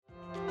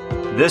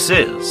This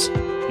is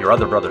Your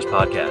Other Brothers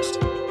Podcast.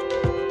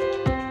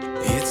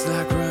 It's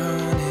like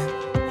running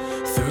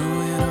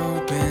through an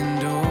open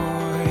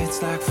door.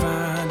 It's like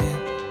finding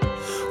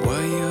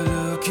what you're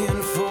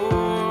looking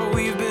for.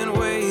 We've been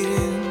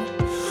waiting.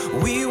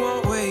 We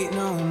won't wait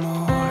no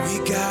more. We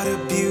got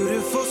a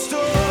beautiful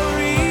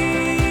story.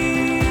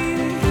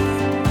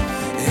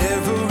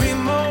 Every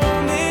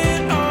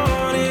moment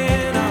on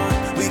and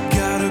on. We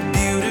got a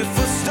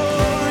beautiful story.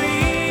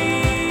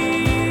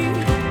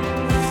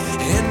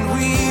 And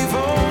we've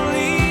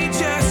only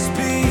just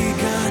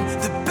begun.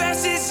 The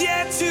best is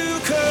yet to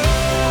come.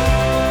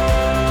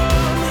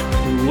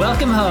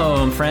 Welcome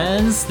home,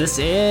 friends. This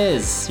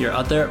is Your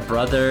Other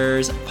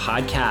Brothers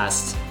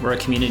Podcast. We're a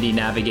community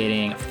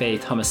navigating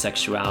faith,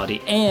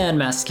 homosexuality, and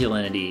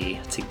masculinity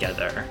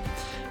together.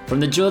 From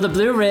the Jewel of the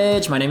Blue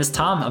Ridge, my name is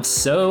Tom. I'm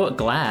so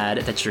glad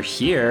that you're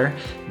here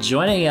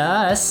joining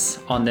us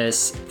on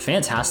this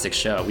fantastic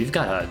show. We've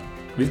got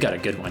a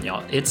good one,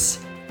 y'all.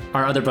 It's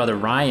our other brother,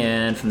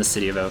 Ryan, from the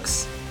City of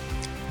Oaks.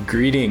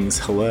 Greetings,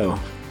 hello.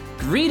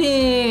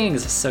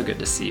 Greetings! So good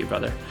to see you,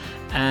 brother.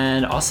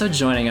 And also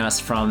joining us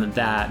from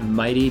that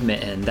mighty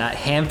mitten, that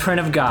handprint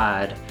of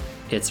God,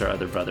 it's our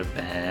other brother,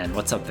 Ben.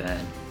 What's up, Ben?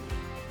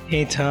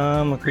 Hey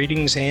Tom,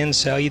 greetings and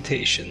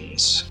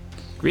salutations.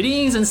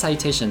 Greetings and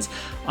salutations.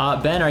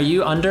 Ben, are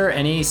you under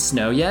any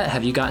snow yet?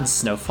 Have you gotten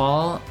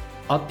snowfall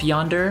up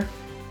yonder?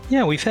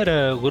 Yeah, we've had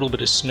a little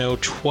bit of snow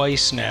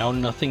twice now,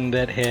 nothing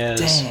that has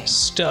Dang.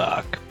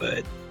 stuck,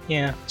 but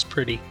yeah, it's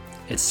pretty.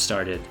 It's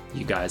started,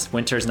 you guys.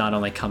 Winter's not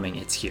only coming,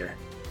 it's here.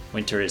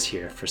 Winter is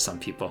here for some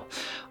people.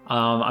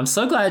 I'm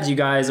so glad you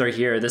guys are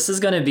here. This is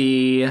going to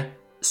be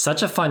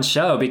such a fun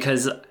show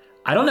because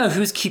I don't know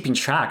who's keeping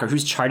track or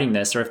who's charting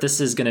this, or if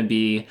this is going to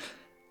be,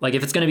 like,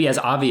 if it's going to be as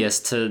obvious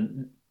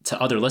to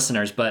other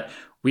listeners, but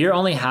we are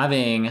only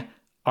having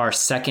our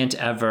second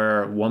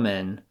ever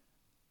woman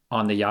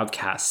on the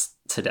Yobcast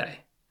today.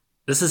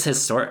 This is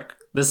historic.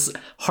 This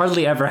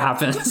hardly ever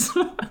happens.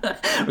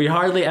 We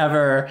hardly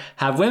ever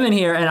have women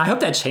here, and I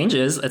hope that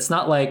changes. It's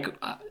not like,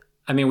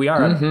 I mean, we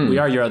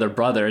are your other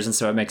brothers, and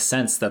so it makes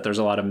sense that there's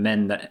a lot of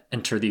men that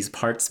enter these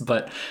parts,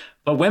 but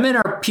women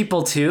are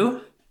people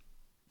too.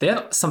 They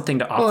have something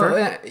to offer.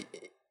 Well,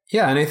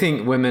 yeah, and I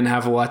think women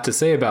have a lot to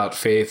say about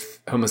faith,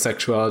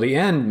 homosexuality,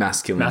 and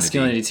masculinity.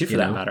 Masculinity too, for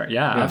that matter.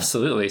 Yeah,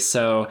 absolutely.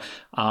 So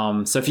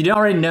if you don't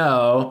already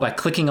know, by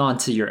clicking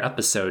onto your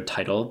episode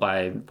title,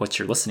 by what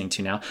you're listening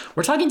to now,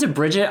 we're talking to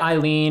Bridget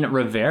Eileen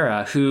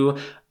Rivera, who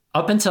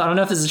up until, I don't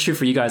know if this is true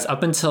for you guys,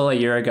 up until a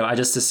year ago, I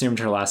just assumed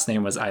her last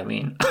name was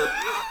Eileen.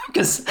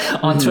 Because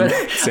on Twitter,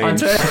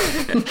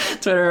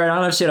 I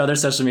don't know if she had other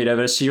social media,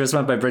 but she was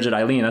went by Bridget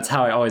Eileen. That's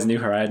how I always knew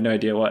her. I had no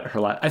idea what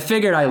her I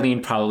figured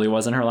Eileen probably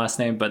wasn't her last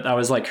name, but that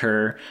was like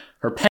her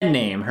pen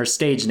name, her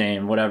stage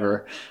name,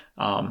 whatever.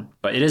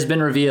 But it has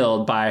been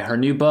revealed by her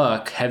new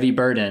book, Heavy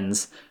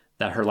Burdens,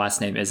 that her last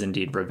name is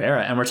indeed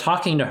Rivera. And we're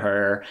talking to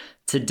her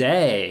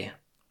today.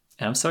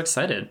 And I'm so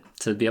excited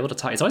to be able to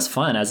talk. It's always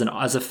fun as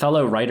a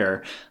fellow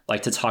writer,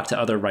 like to talk to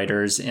other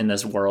writers in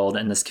this world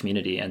and this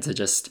community, and to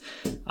just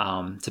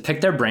to pick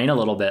their brain a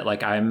little bit.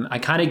 Like I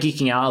kind of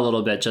geeking out a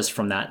little bit just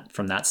from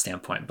that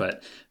standpoint.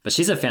 But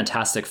she's a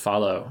fantastic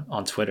follow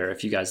on Twitter.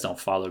 If you guys don't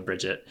follow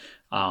Bridget,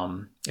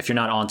 if you're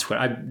not on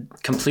Twitter, I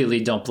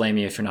completely don't blame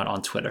you if you're not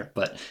on Twitter.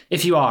 But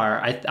if you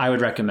are, I would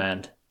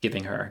recommend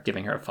giving her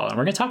a follow. And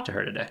we're gonna talk to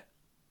her today.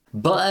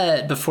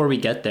 But before we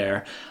get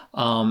there,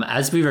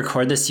 as we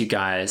record this, you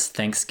guys,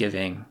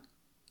 Thanksgiving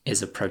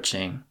is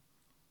approaching.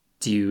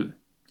 Are you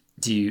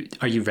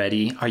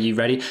ready? Are you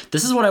ready?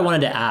 This is what I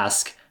wanted to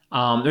ask.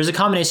 There's a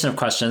combination of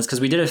questions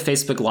because we did a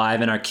Facebook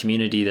Live in our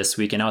community this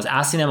week, and I was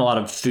asking them a lot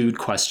of food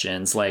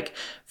questions like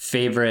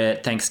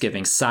favorite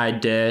Thanksgiving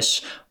side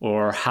dish,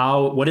 or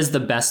what is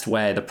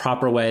the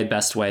proper way,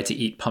 best way to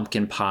eat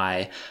pumpkin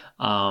pie.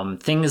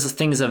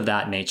 Things of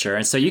that nature.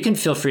 And so you can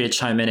feel free to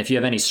chime in if you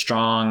have any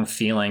strong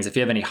feelings, if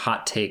you have any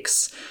hot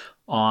takes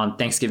on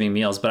Thanksgiving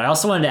meals. But I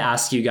also wanted to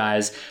ask you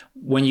guys,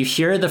 when you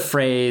hear the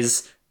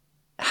phrase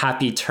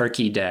Happy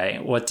Turkey Day,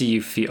 what do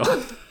you feel?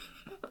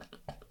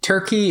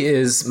 Turkey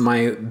is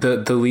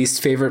the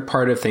least favorite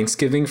part of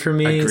Thanksgiving for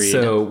me. Agreed.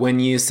 So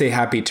when you say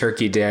Happy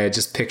Turkey Day, I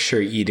just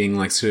picture eating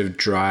like sort of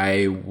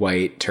dry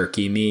white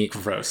turkey meat.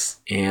 Gross.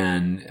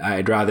 And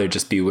I'd rather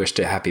just be wished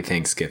a happy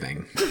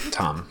Thanksgiving,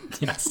 Tom.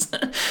 Yes.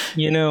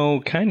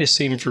 Kind of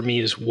same for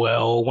me as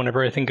well.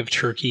 Whenever I think of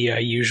turkey, I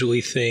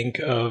usually think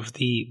of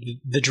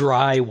the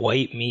dry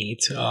white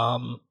meat.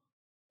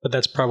 But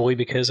that's probably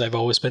because I've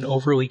always been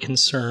overly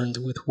concerned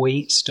with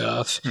weight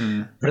stuff.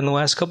 But in the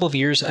last couple of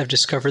years, I've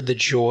discovered the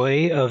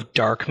joy of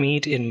dark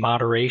meat in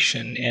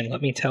moderation. And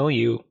let me tell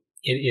you,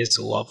 it is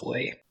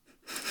lovely.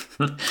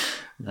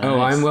 Nice.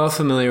 Oh, I'm well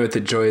familiar with the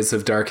joys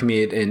of dark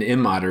meat in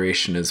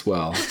immoderation as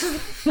well.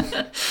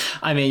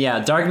 I mean, yeah,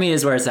 dark meat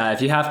is where it's at.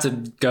 If you have to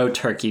go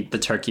the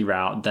turkey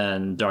route,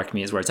 then dark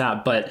meat is where it's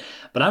at. But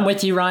I'm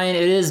with you, Ryan.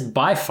 It is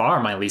by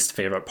far my least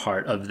favorite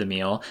part of the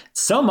meal.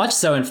 So much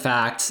so, in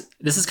fact,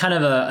 this is kind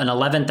of an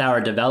 11th hour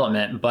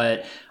development,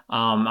 but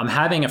I'm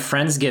having a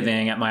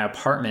Friendsgiving at my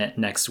apartment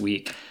next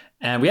week.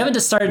 And we haven't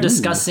just started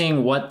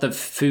discussing what the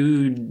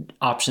food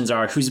options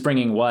are, who's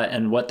bringing what,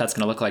 and what that's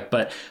going to look like.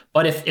 But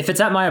if it's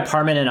at my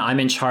apartment and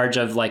I'm in charge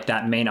of like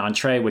that main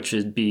entree, which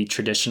would be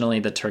traditionally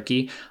the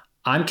turkey,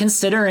 I'm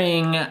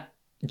considering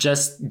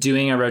just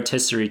doing a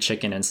rotisserie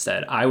chicken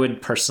instead. I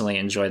would personally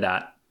enjoy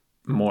that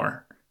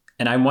more.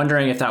 And I'm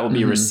wondering if that will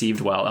be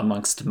received well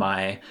amongst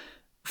my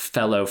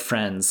fellow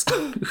friends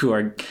who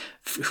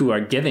are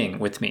giving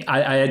with me.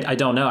 I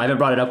don't know. I haven't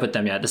brought it up with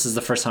them yet. This is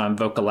the first time I'm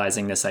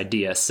vocalizing this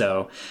idea.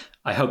 So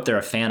I hope they're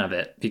a fan of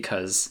it,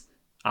 because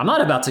I'm not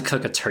about to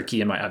cook a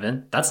turkey in my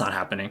oven. That's not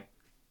happening.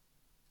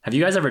 Have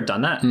you guys ever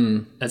done that?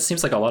 That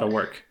seems like a lot of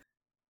work.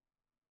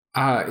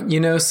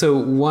 So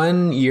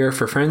one year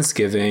for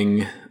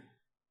Friendsgiving,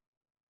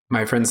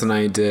 my friends and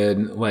I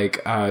did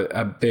like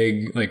a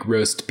big like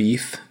roast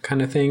beef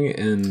kind of thing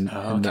in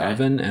the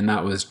oven, and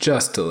that was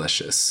just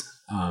delicious.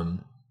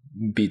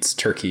 Beats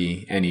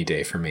turkey any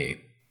day for me.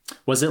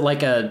 Was it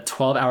like a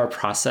 12-hour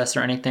process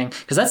or anything?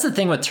 Because that's the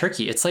thing with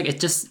turkey. It's like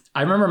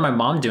I remember my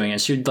mom doing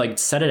it. She would like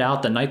set it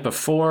out the night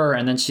before,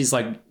 and then she's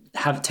like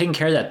taking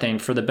care of that thing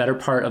for the better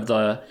part of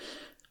the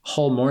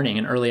whole morning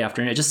and early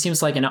afternoon. It just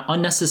seems like an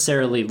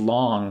unnecessarily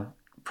long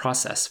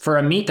process for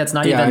a meat that's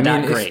not even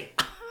that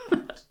great.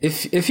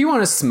 If you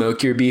want to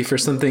smoke your beef or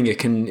something, it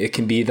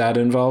can be that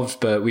involved,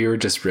 but we were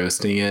just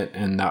roasting it,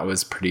 and that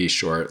was pretty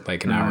short,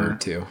 like an hour or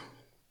two.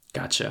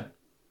 Gotcha.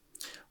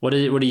 What do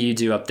you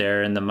do up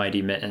there in the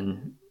Mighty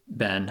Mitten,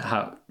 Ben?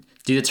 How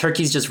do the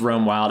turkeys just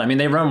roam wild? I mean,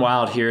 they roam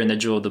wild here in the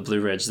Jewel of the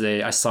Blue Ridge.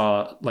 I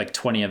saw like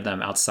 20 of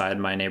them outside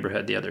my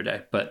neighborhood the other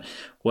day. But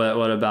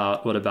what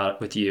about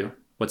with you?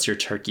 What's your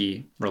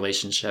turkey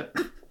relationship?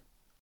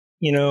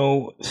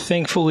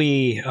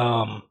 Thankfully,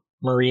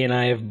 Marie and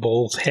I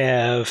both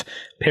have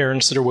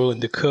parents that are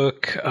willing to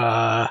cook.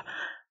 The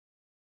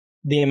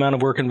amount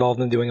of work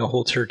involved in doing a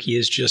whole turkey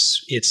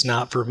is it's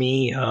not for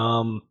me.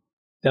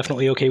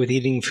 Definitely okay with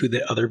eating food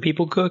that other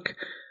people cook.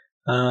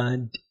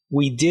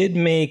 We did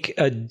make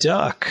a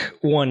duck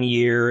one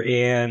year,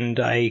 and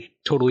I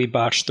totally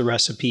botched the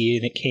recipe,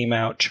 and it came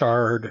out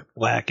charred,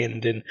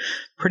 blackened, and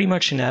pretty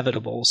much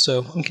inevitable.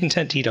 So I'm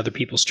content to eat other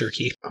people's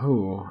turkey.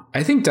 Oh,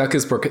 I think duck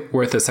is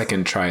worth a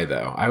second try,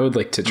 though. I would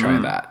like to try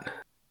that.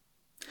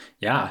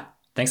 Yeah,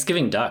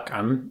 Thanksgiving duck.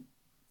 I'm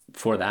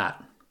for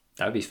that.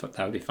 That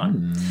would be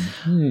fun.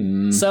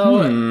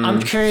 So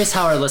I'm curious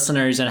how our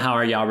listeners and how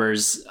our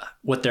yabbers,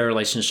 what their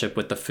relationship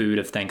with the food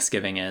of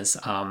Thanksgiving is.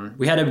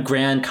 We had a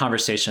grand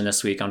conversation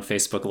this week on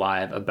Facebook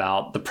Live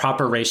about the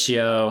proper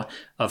ratio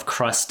of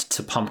crust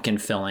to pumpkin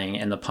filling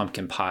in the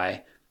pumpkin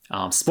pie.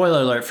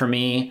 Spoiler alert for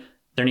me,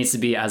 there needs to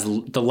be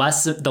the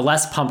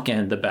less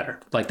pumpkin, the better.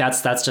 Like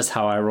that's just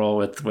how I roll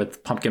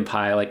with pumpkin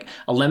pie. Like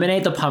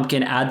eliminate the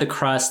pumpkin, add the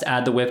crust,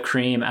 add the whipped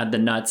cream, add the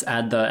nuts,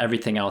 add the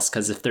everything else.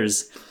 Because if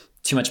there's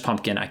too much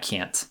pumpkin, I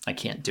can't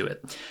do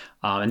it.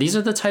 And these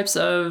are the types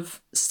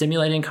of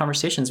stimulating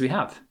conversations we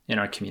have in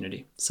our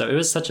community. So it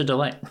was such a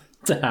delight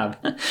to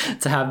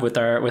have with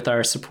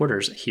our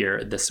supporters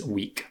here this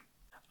week.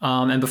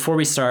 And before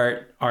we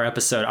start our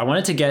episode, I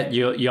wanted to get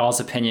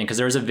y'all's opinion, because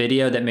there was a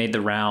video that made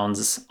the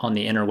rounds on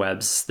the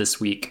interwebs this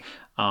week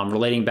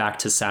relating back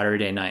to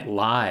Saturday Night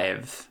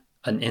Live,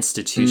 an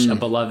institution, a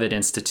beloved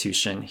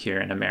institution here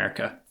in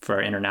America for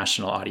our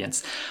international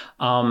audience.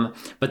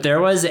 But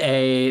there was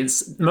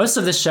most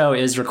of the show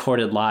is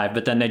recorded live,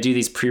 but then they do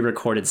these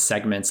pre-recorded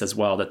segments as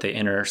well that they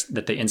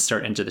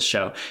insert into the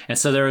show. And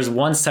so there was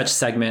one such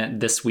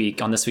segment this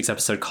week on this week's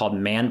episode called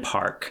Man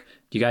Park.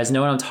 Do you guys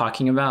know what I'm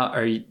talking about?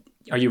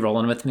 Are you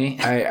rolling with me?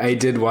 I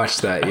did watch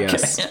that,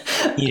 yes.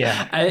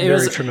 Yeah,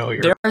 very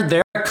familiar.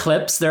 There are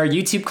clips, there are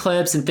YouTube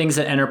clips and things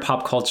that enter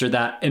pop culture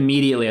that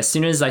immediately, as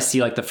soon as I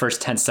see like the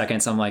first 10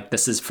 seconds, I'm like,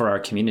 this is for our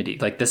community.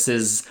 Like this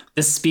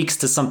speaks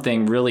to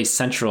something really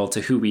central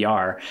to who we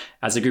are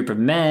as a group of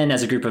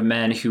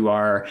men who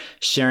are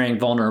sharing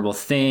vulnerable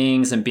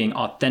things and being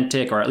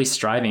authentic, or at least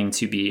striving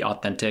to be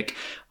authentic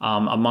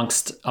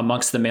amongst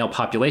the male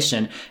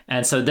population.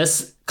 And so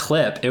this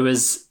clip,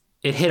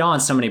 it hit on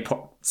so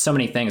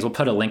many things. We'll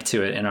put a link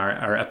to it in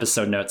our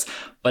episode notes,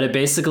 but it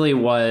basically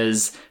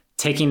was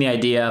taking the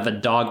idea of a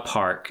dog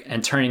park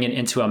and turning it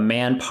into a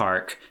man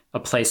park, a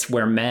place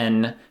where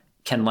men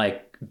can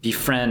like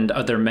befriend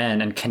other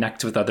men and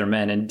connect with other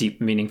men in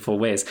deep, meaningful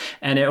ways.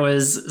 And it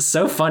was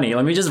so funny.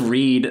 Let me just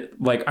read,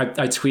 like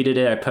I tweeted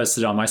it, I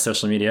posted it on my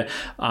social media.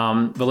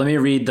 But let me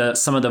read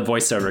some of the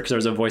voiceover, because there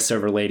was a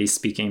voiceover lady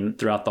speaking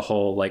throughout the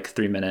whole like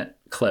 3-minute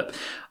clip.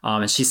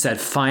 And she said,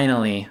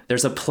 "Finally,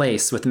 there's a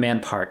place with Man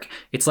Park.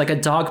 It's like a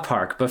dog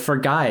park, but for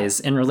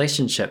guys in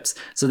relationships,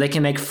 so they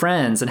can make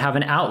friends and have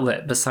an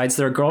outlet besides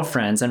their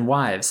girlfriends and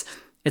wives.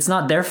 It's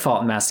not their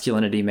fault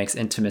masculinity makes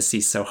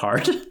intimacy so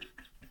hard."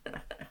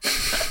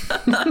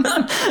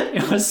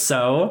 It was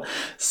so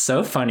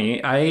funny.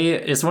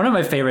 It's one of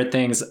my favorite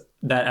things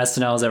that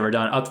SNL has ever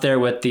done, up there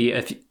with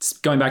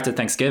going back to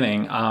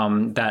Thanksgiving,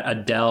 that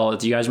Adele.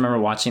 Do you guys remember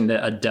watching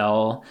the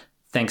Adele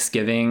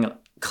Thanksgiving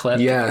clip?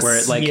 Yes.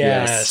 Where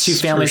two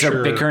families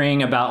are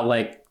bickering about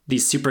like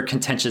these super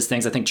contentious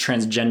things. I think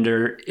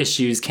transgender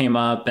issues came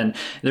up, and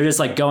they're just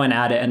like going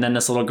at it. And then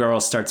this little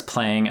girl starts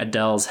playing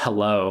Adele's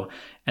Hello.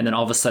 And then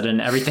all of a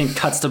sudden everything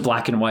cuts to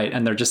black and white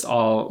and they're just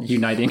all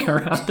uniting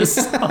around this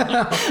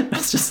song.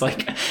 It's just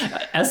like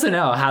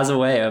SNL has a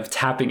way of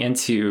tapping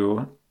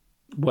into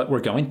what we're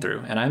going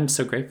through. And I'm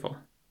so grateful.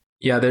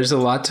 Yeah, there's a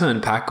lot to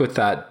unpack with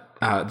that.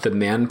 The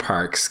Man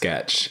Park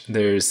sketch.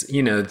 There's,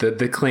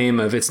 the claim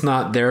of it's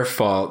not their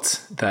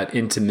fault that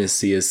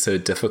intimacy is so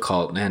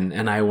difficult.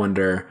 And I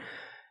wonder,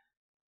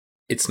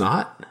 it's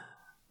not?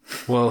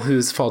 Well,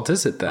 whose fault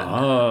is it then?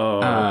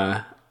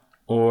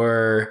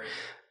 Or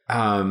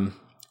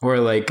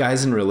like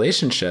guys in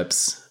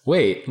relationships.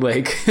 Wait,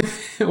 like,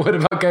 what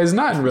about guys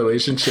not in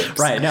relationships?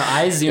 Right. No,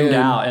 I zoomed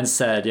out and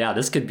said, yeah,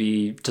 this could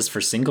be just for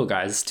single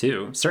guys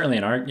too. Certainly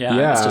in art. Yeah.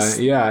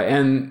 Yeah.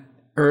 And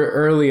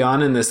early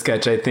on in the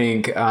sketch, I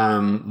think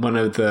one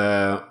of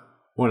the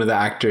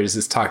actors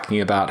is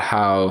talking about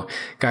how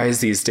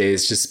guys these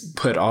days just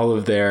put all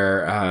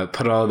their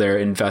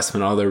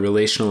investment, all their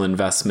relational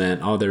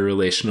investment, all their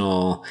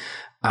relational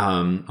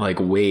like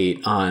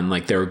weight on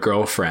like their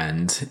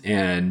girlfriend.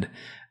 And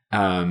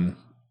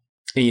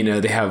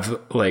they have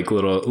like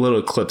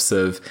little clips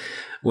of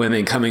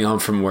women coming home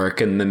from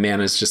work and the man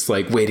is just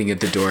like waiting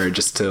at the door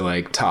just to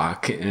like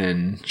talk,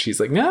 and she's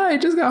like, no, I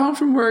just got home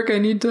from work, I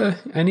need to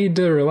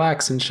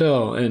relax and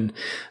chill. And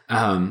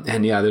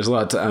yeah, there's a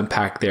lot to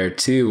unpack there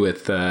too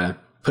with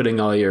putting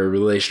all your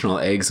relational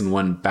eggs in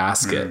one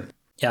basket.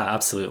 Yeah,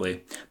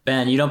 absolutely.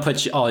 Ben, you don't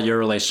put all your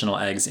relational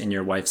eggs in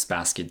your wife's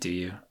basket, do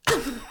you?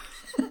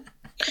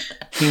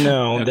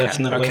 No, Okay,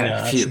 definitely okay.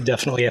 not. Phew.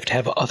 Definitely have to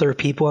have other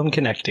people I'm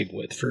connecting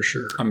with for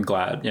sure. I'm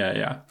glad.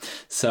 Yeah.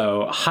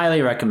 So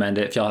highly recommend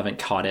it if y'all haven't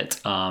caught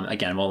it.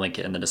 Again, we'll link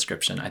it in the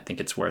description. I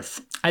think it's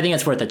worth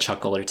a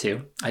chuckle or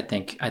two. I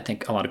think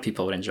a lot of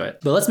people would enjoy it.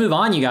 But let's move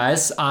on, you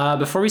guys.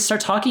 Before we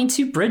start talking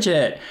to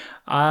Bridget,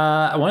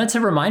 I wanted to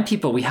remind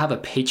people we have a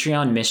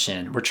Patreon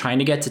mission. We're trying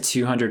to get to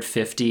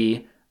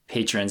 250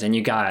 patrons. And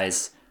you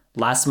guys,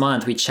 last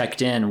month we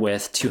checked in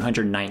with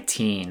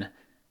 219.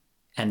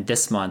 And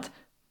this month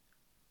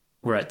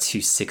we're at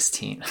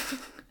 216.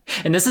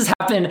 And this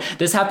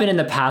happened in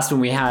the past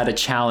when we had a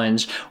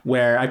challenge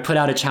where I put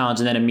out a challenge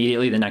and then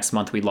immediately the next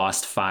month we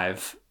lost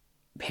 5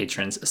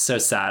 patrons. So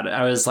sad.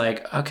 I was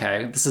like,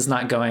 okay, this is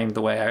not going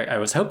the way I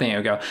was hoping it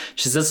would go.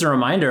 She's just a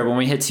reminder, when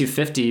we hit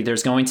 250,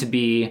 there's going to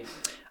be,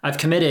 I've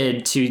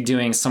committed to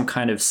doing some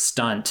kind of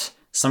stunt,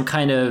 some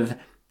kind of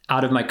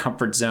out of my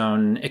comfort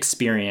zone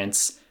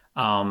experience,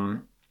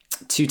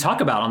 to talk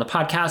about on the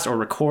podcast or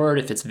record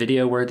if it's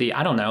video worthy.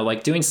 I don't know,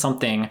 like doing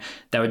something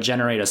that would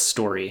generate a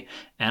story.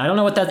 And I don't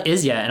know what that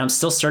is yet. And I'm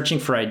still searching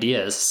for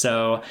ideas.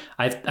 So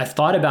I've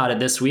thought about it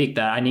this week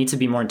that I need to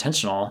be more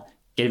intentional,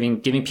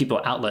 giving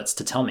people outlets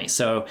to tell me.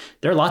 So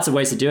there are lots of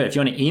ways to do it. If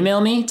you want to email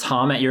me,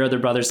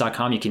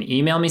 tom@yourotherbrothers.com, you can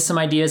email me some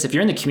ideas. If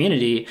you're in the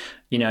community,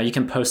 you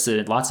can post it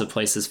at lots of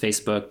places,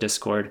 Facebook,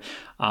 Discord.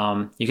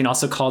 You can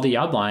also call the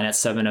Yob line at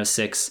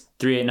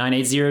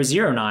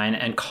 706-389-8009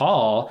 and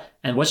call.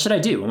 And what should I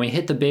do when we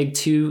hit the big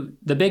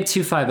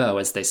 250,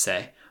 as they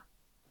say?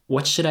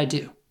 What should I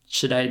do?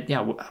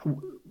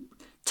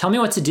 Tell me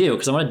what to do,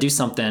 because I want to do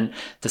something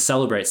to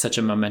celebrate such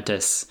a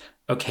momentous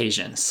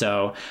occasion.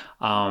 So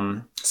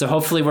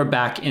hopefully we're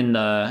back in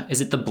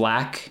the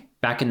black?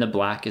 Back in the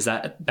black.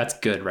 That's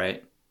good,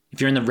 right? If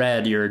you're in the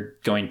red, you're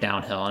going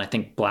downhill. And I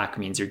think black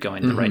means you're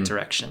going the right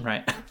direction,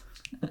 right?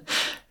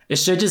 It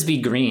should just be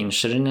green,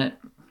 shouldn't it?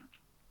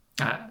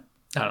 I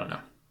don't know.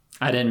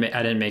 I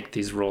didn't make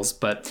these rules,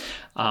 but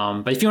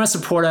if you want to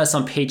support us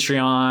on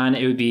Patreon,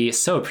 it would be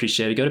so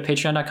appreciated. Go to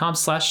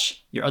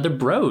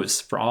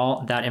patreon.com/yourotherbros for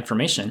all that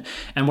information.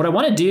 And what I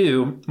want to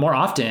do more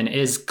often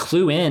is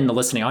clue in the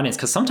listening audience,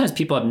 because sometimes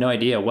people have no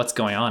idea what's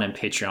going on in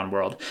Patreon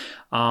world.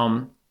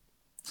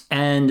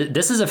 And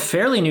this is a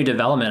fairly new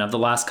development of the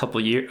last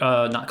couple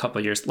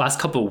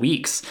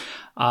weeks,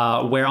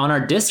 where on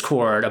our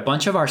Discord, a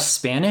bunch of our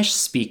Spanish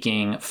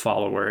speaking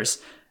followers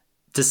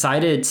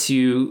decided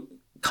to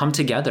come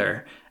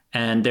together,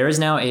 and there is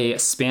now a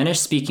Spanish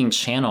speaking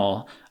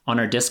channel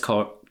on our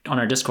Discord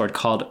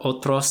called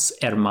Otros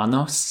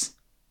Hermanos,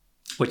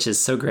 which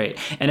is so great.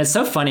 And it's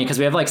so funny because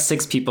we have like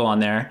 6 people on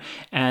there,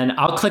 and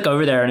I'll click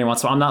over there any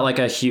once in a while. I'm not like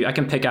I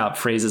can pick out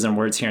phrases and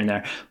words here and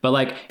there, but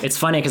like it's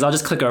funny because I'll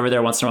just click over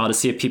there once in a while to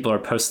see if people are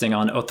posting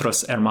on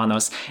Otros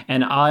Hermanos,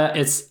 and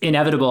it's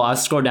inevitable. I'll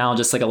scroll down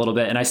just like a little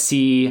bit, and I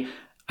see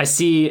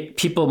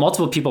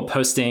multiple people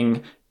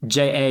posting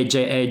JA,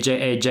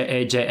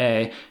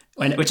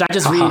 which I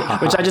just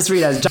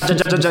read as ja, ja,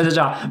 ja, ja, ja,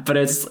 ja, but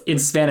it's in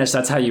Spanish.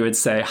 That's how you would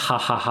say ha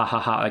ha ha ha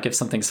ha, like if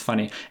something's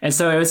funny. And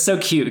so it was so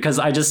cute because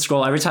I just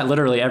scroll every time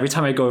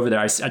I go over there,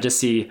 I just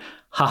see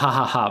ha ha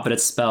ha ha, but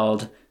it's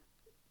spelled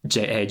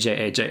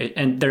J-A,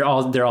 and they're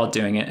all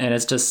doing it, and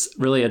it's just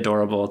really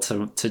adorable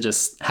to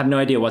just have no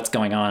idea what's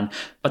going on,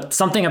 but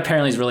something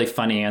apparently is really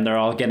funny, and they're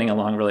all getting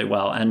along really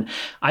well. And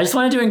I just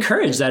wanted to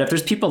encourage that if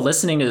there's people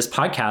listening to this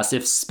podcast,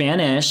 if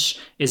Spanish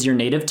is your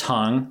native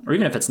tongue, or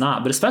even if it's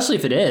not, but especially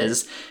if it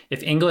is,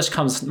 if English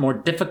comes more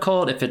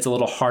difficult, if it's a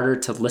little harder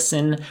to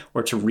listen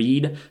or to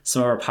read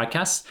some of our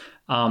podcasts,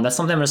 that's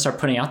something I'm going to start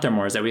putting out there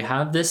more, is that we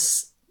have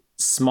this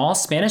small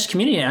Spanish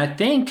community. And I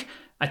think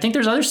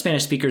there's other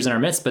Spanish speakers in our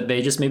midst, but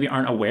they just maybe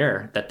aren't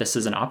aware that this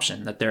is an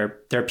option, that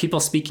there are people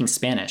speaking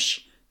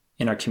Spanish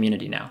in our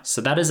community now.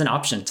 So that is an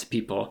option to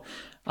people.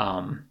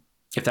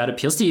 If that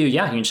appeals to you,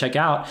 yeah, you can check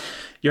out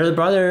Your Other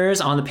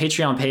Brothers on the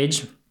Patreon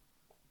page.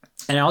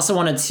 And I also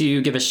wanted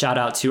to give a shout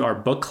out to our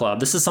book club.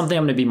 This is something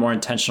I'm going to be more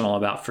intentional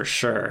about for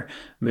sure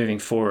moving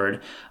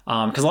forward.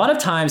 Because a lot of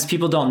times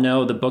people don't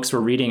know the books we're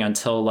reading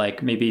until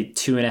like maybe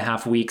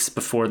 2.5 weeks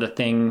before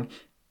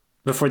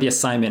the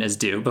assignment is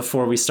due,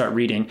 before we start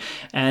reading.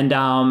 And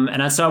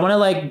so I want to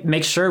like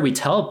make sure we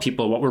tell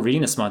people what we're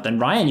reading this month. And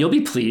Ryan, you'll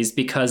be pleased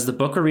because the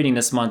book we're reading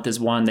this month is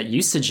one that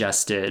you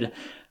suggested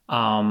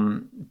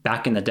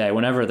back in the day,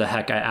 whenever the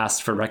heck I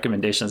asked for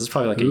recommendations. It's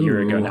probably like a year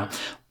ago now.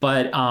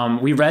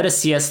 But we read a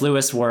C.S.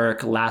 Lewis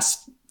work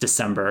last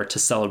December to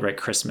celebrate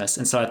Christmas.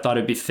 And so I thought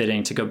it'd be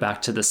fitting to go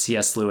back to the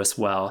C.S. Lewis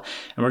well.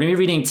 And we're going to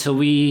be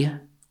reading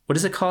what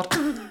is it called?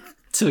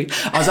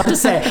 I was about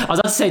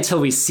to say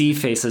till we see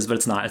faces, but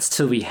it's not. It's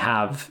till we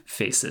have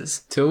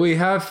faces. Till we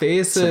have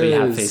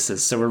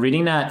faces. So we're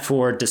reading that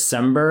for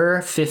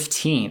December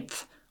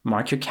 15th.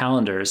 Mark your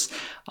calendars.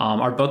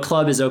 Our book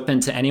club is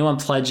open to anyone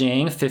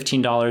pledging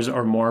 $15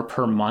 or more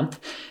per month.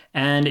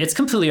 And it's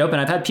completely open.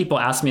 I've had people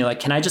ask me, like,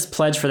 can I just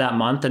pledge for that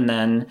month and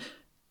then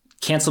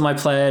cancel my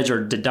pledge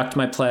or deduct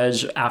my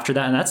pledge after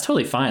that? And that's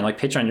totally fine. Like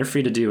Patreon, you're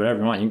free to do whatever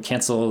you want. You can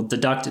cancel,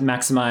 deduct,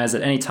 maximize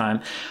at any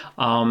time.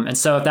 And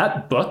so if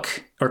that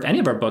book or if any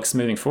of our books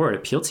moving forward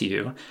appeal to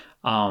you,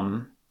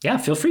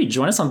 feel free.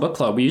 Join us on book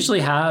club. We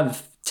usually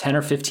have 10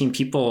 or 15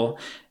 people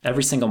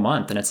every single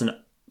month. And it's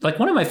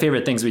one of my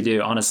favorite things we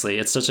do, honestly.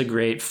 It's such a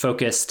great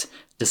focused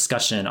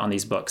discussion on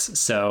these books.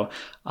 So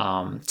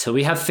till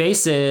we have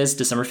faces,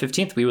 December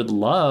 15th, we would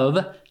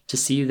love to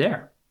see you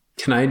there.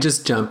 Can I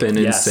just jump in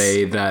and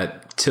say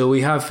that Till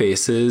We Have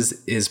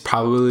Faces is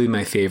probably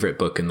my favorite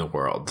book in the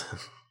world.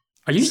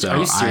 Are you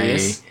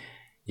serious?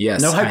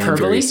 Yes, no hyperbole? I am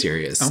very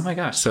serious. Oh my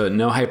gosh. So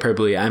no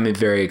hyperbole. I'm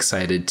very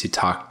excited to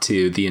talk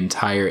to the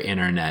entire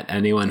internet.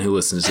 Anyone who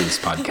listens to this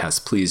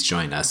podcast, please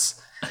join us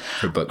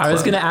for book club. I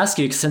was going to ask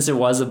you, since it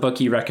was a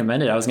book you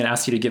recommended, I was going to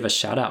ask you to give a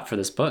shout out for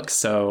this book.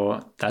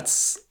 So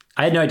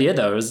I had no idea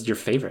though it was your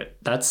favorite.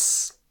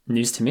 That's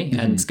news to me,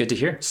 and it's good to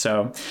hear.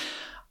 So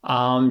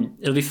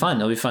it'll be fun.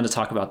 It'll be fun to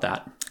talk about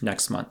that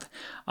next month.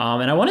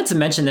 And I wanted to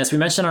mention this. We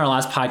mentioned on our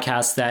last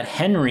podcast that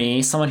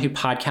Henry, someone who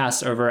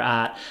podcasts over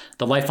at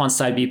the Life on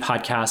Side B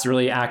podcast,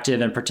 really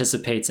active and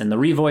participates in the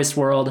Revoice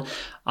world.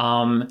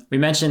 We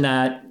mentioned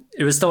that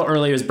it was still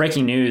early. It was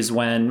breaking news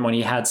when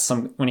he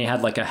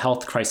had like a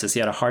health crisis. He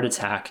had a heart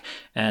attack,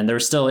 and there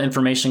was still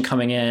information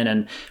coming in.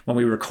 And when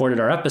we recorded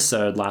our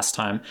episode last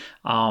time,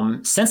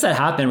 since that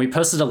happened, we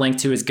posted a link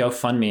to his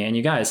GoFundMe. And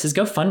you guys, his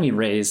GoFundMe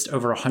raised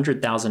over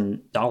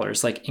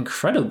 $100,000, like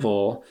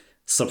incredible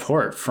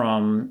support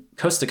from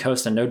coast to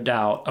coast and no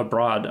doubt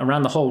abroad,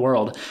 around the whole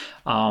world,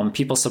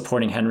 people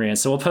supporting Henry. And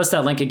so we'll post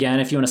that link again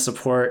if you want to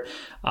support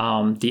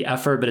the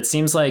effort. But it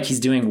seems like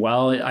he's doing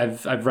well.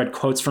 I've read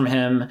quotes from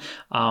him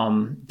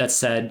that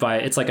said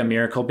it's like a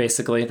miracle,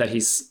 basically, that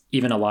he's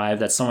even alive,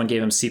 that someone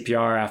gave him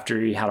CPR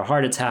after he had a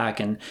heart attack,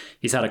 and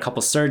he's had a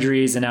couple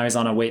surgeries, and now he's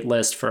on a wait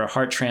list for a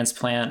heart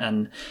transplant.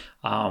 And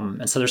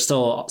so there's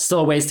still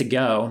a ways to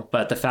go,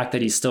 but the fact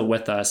that he's still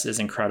with us is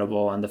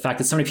incredible. And the fact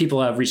that so many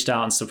people have reached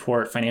out and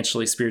support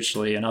financially,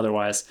 spiritually, and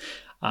otherwise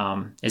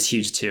is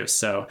huge too.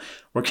 So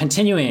we're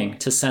continuing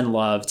to send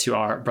love to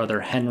our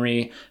brother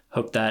Henry.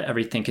 Hope that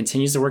everything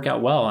continues to work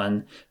out well,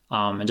 and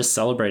just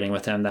celebrating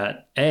with him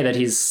that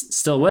he's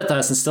still with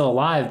us and still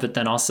alive, but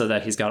then also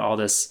that he's got all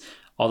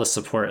the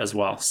support as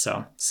well.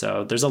 So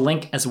there's a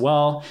link as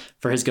well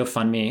for his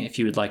GoFundMe if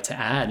you would like to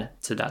add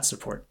to that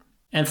support.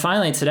 And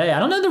finally today, I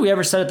don't know that we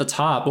ever said at the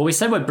top, well, we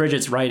said what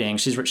Bridget's writing.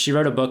 She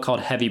wrote a book called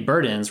Heavy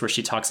Burdens, where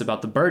she talks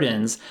about the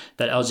burdens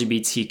that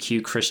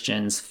LGBTQ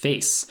Christians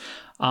face.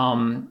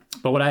 But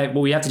what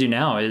we have to do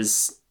now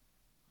is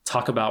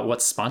talk about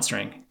what's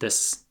sponsoring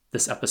this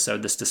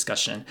episode, this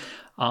discussion.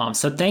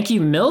 So thank you,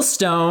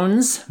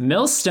 Millstones,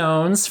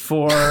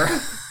 for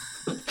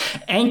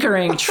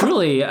anchoring.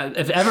 Truly,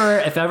 if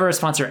ever a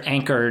sponsor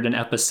anchored an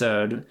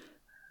episode,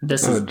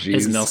 this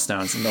is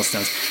Millstones.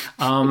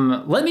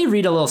 Let me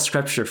read a little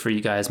scripture for you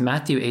guys.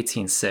 Matthew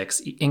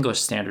 18:6, English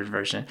Standard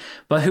Version.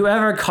 But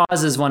whoever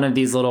causes one of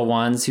these little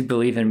ones who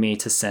believe in me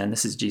to sin,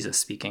 this is Jesus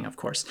speaking, of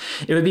course,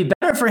 it would be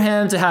better for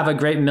him to have a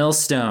great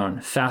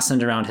millstone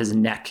fastened around his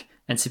neck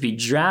and to be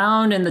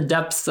drowned in the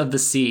depths of the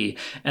sea.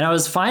 And I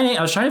was trying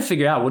to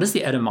figure out, what is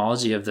the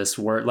etymology of this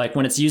word? Like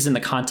when it's used in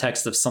the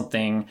context of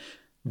something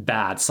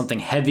bad, something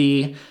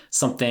heavy,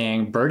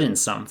 something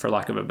burdensome, for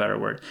lack of a better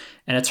word.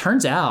 And it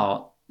turns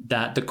out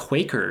that the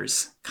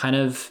Quakers kind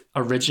of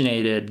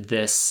originated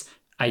this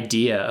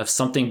idea of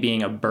something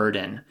being a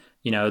burden.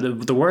 You know,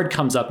 the word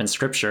comes up in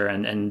scripture,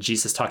 and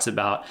Jesus talks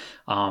about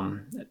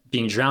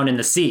being drowned in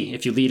the sea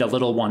if you lead a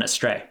little one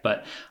astray.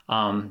 But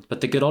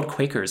the good old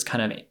Quakers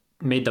kind of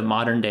made the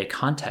modern day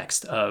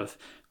context of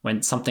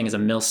when something is a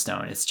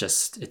millstone,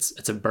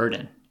 it's a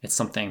burden. It's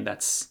something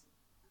that's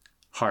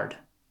hard.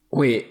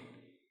 Wait,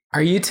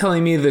 are you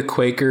telling me the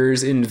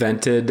Quakers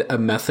invented a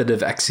method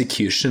of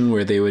execution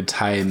where they would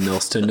tie a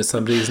millstone to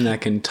somebody's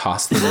neck and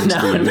toss them into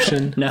the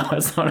ocean? No,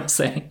 that's not what I'm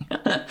saying.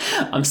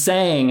 I'm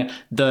saying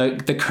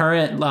the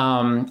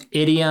current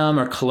idiom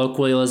or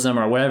colloquialism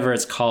or whatever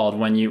it's called,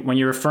 when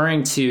you're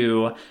referring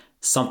to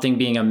something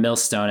being a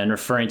millstone and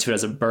referring to it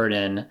as a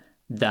burden,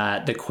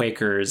 that the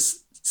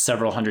Quakers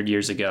several hundred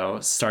years ago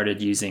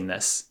started using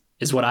this,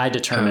 is what I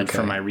determined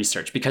from my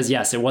research. Because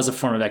yes, it was a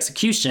form of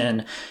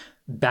execution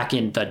back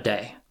in the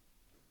day.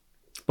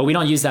 But we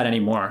don't use that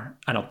anymore,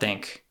 I don't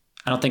think.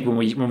 I don't think when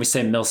we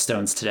say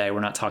millstones today, we're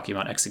not talking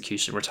about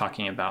execution. We're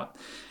talking about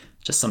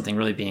just something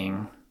really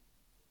being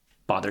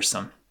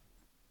bothersome.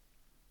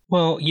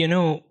 Well, you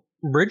know,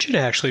 Bridget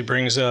actually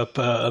brings up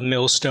a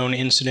millstone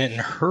incident in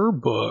her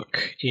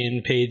book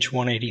in page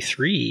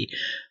 183.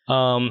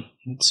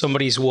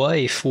 Somebody's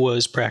wife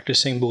was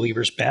practicing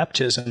believers'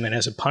 baptism, and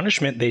as a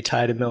punishment, they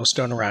tied a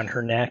millstone around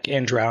her neck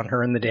and drowned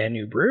her in the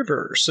Danube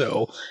River.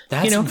 So,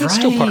 that's it's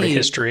still part of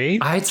history.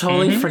 I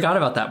totally forgot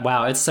about that.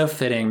 Wow, it's so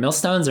fitting.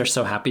 Millstones are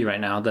so happy right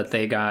now that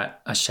they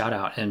got a shout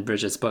out in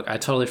Bridget's book. I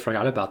totally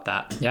forgot about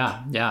that.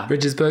 Yeah.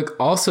 Bridget's book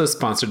also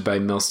sponsored by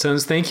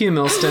Millstones. Thank you,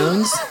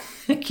 Millstones.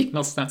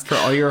 Millstones. For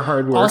all your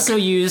hard work. Also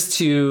used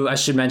to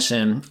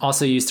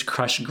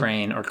crush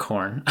grain or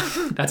corn.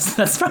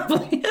 that's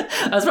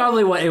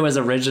probably what it was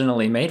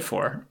originally made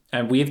for.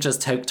 And we've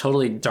just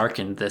totally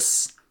darkened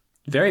this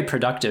very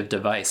productive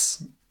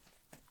device.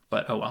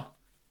 But oh well.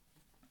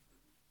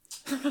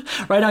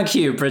 Right on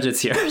cue,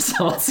 Bridget's here.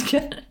 So let's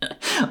get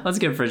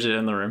Bridget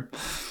in the room.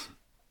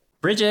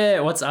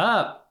 Bridget, what's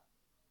up?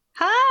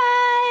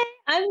 Hi,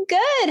 I'm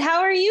good. How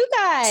are you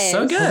guys?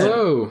 So good.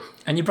 Hello.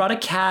 And you brought a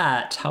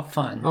cat. How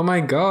fun. Oh my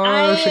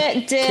gosh.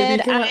 I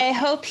did. I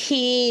hope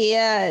he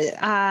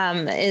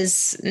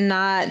is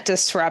not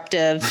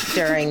disruptive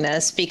during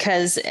this,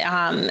 because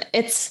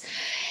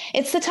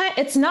it's the time.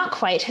 It's not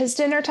quite his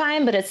dinner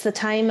time, but it's the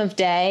time of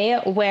day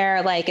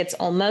where like it's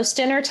almost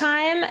dinner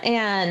time,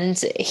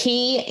 and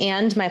he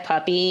and my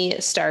puppy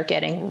start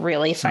getting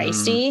really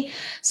feisty.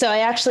 So I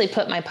actually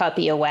put my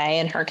puppy away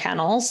in her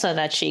kennel so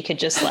that she could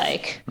just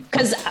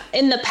because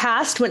in the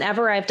past,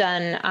 whenever I've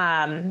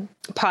done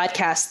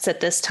podcasts at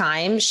this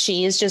time,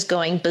 she is just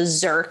going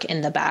berserk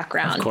in the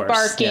background, of course,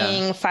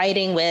 barking,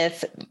 fighting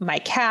with my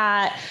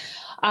cat.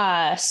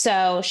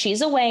 So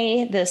she's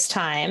away this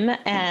time,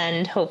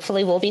 and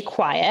hopefully we'll be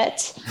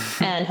quiet,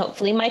 and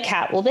hopefully my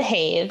cat will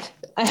behave.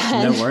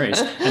 No worries.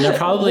 And they're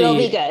probably we'll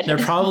be good. They're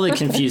probably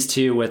confused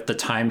too with the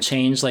time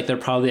change. Like they're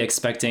probably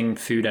expecting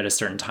food at a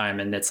certain time,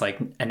 and it's like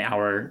an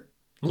hour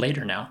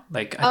later now.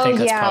 Like I think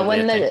that's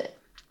probably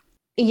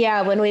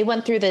when we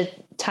went through the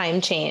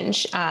time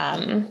change,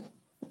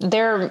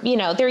 they're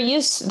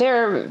used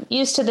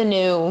to the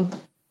new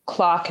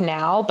clock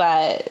now,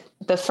 but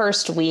the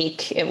first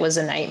week it was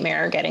a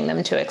nightmare getting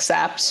them to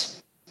accept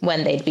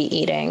when they'd be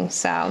eating.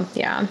 So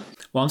yeah.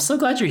 Well, I'm so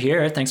glad you're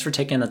here. Thanks for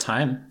taking the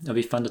time. It'll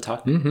be fun to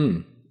talk.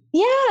 Mm-hmm.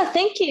 Yeah,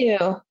 thank you.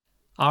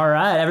 All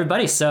right,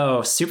 everybody.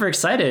 So super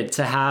excited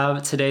to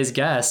have today's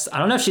guest. I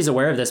don't know if she's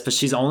aware of this, but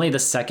she's only the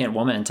second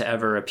woman to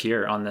ever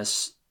appear on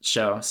this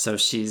show. So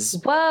she's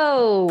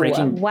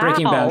breaking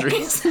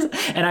boundaries.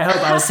 And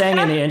I was saying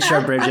in the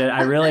intro, Bridget,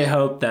 I really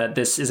hope that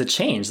this is a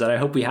change, that I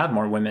hope we have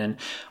more women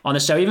on the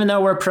show, even though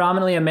we're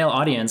predominantly a male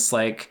audience.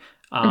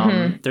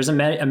 There's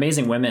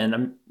amazing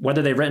women,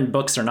 whether they've written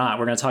books or not.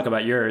 We're going to talk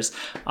about yours.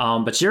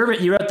 But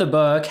you wrote the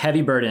book,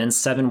 Heavy Burdens,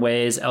 7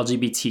 Ways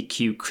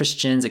LGBTQ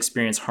Christians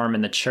Experience Harm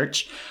in the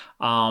Church.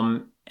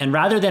 And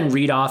rather than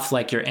read off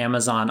like your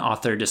Amazon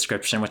author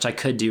description, which I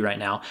could do right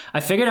now, I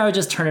figured I would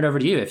just turn it over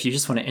to you if you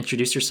just want to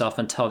introduce yourself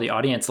and tell the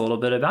audience a little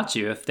bit about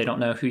you if they don't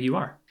know who you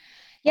are.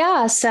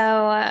 Yeah, so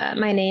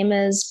my name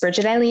is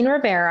Bridget Eileen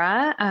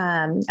Rivera.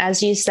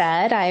 As you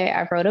said,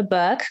 I wrote a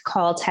book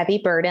called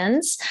Heavy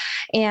Burdens,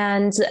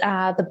 and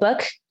the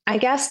book, I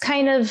guess,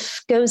 kind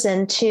of goes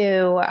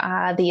into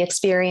the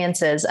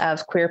experiences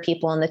of queer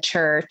people in the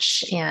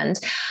church and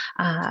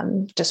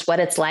just what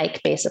it's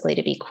like basically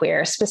to be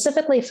queer,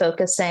 specifically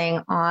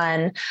focusing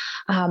on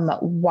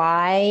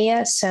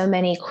why so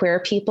many queer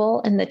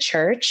people in the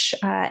church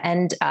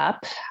end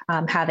up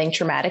having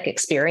traumatic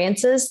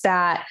experiences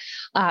that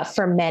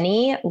for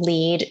many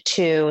lead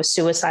to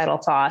suicidal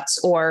thoughts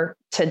or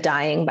to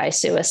dying by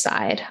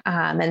suicide.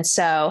 And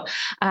so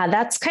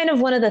that's kind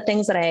of one of the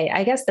things that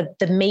I guess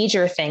the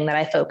major thing that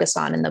I focus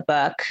on in the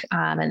book,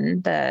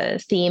 and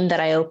the theme that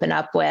I open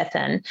up with.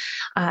 And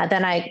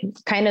then I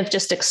kind of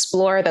just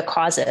explore the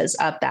causes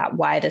of that,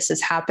 why this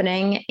is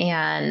happening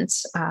and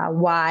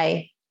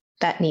why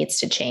that needs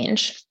to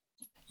change.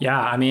 Yeah,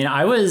 I mean,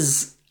 I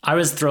was I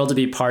was thrilled to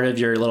be part of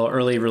your little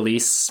early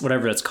release,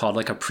 whatever it's called,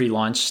 like a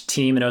pre-launch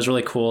team. And it was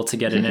really cool to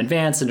get it in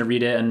advance and to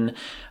read it. And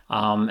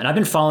I've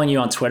been following you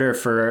on Twitter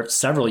for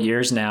several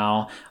years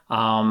now.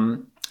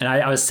 And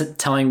I was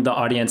telling the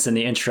audience in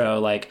the intro,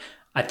 like,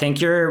 I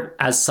think you're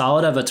as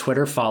solid of a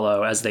Twitter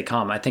follow as they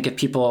come. I think if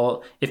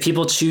people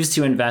choose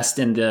to invest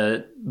in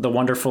the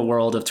wonderful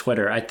world of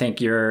Twitter, I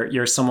think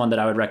you're someone that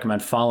I would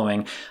recommend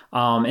following.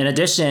 In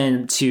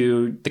addition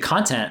to the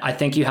content, I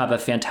think you have a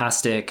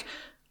fantastic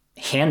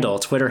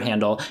Twitter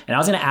handle. And I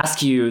was going to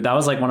ask you, that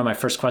was like one of my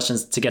first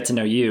questions to get to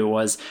know you,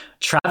 was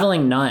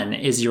Traveling Nun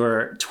is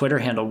your Twitter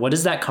handle. What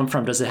does that come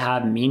from? Does it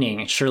have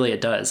meaning? Surely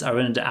it does. I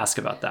wanted to ask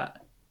about that.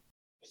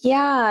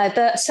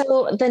 Yeah,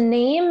 so the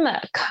name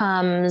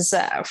comes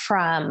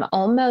from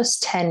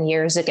almost 10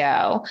 years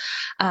ago.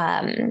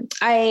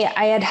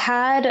 I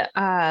had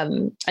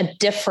a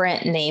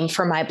different name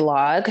for my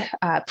blog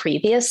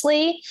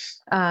previously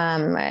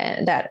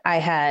that I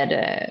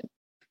had,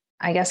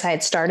 I guess I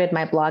had started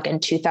my blog in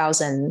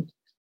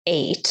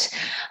 2008.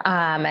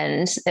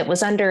 And it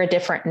was under a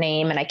different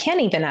name, and I can't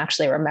even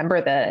actually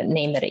remember the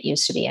name that it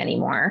used to be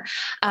anymore.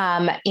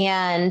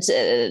 And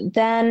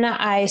then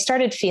I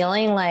started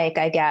feeling like,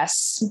 I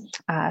guess,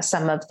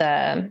 some of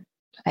the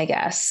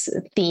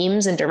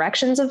themes and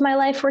directions of my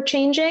life were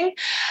changing.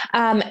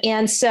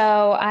 And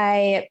so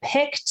I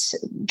picked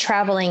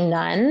Traveling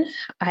Nun,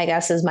 I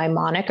guess, as my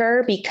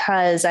moniker,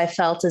 because I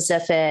felt as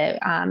if it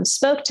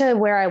spoke to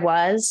where I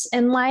was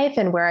in life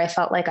and where I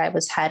felt like I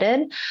was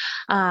headed.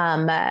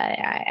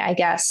 I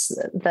guess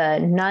the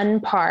nun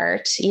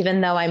part,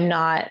 even though I'm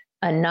not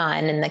a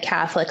nun in the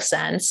Catholic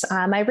sense,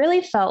 I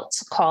really felt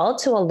called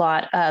to a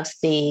lot of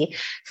the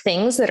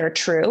things that are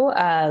true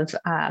of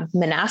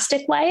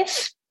monastic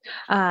life.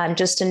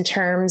 Just in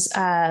terms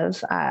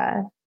of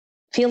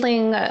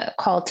feeling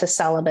called to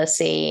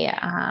celibacy,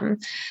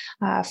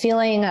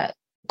 feeling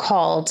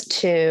called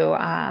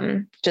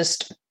to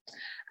just,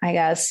 I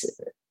guess,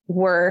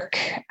 work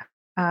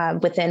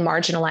within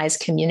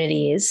marginalized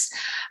communities,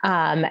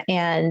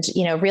 and,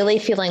 really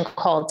feeling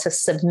called to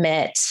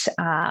submit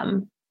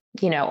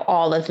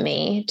all of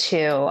me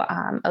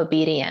to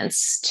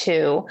obedience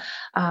to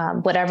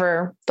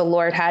whatever the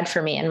Lord had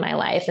for me in my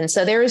life. And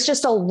so there was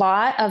just a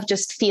lot of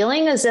just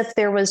feeling as if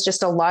there was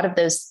just a lot of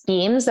those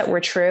themes that were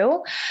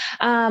true.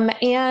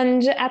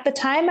 And at the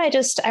time, I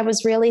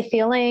was really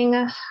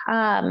feeling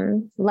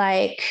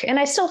like, and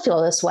I still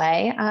feel this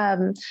way,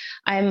 I'm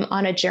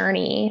on a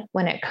journey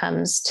when it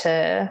comes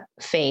to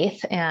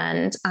faith,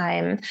 and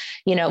I'm,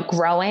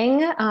 growing,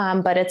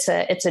 but it's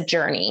a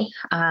journey.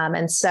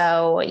 And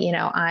so,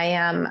 I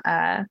am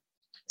a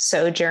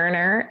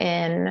sojourner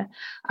in,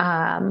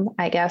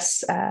 I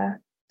guess, an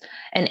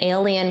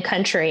alien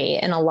country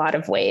in a lot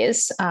of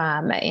ways.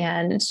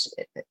 And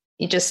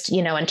just,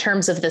 in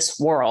terms of this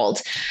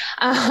world.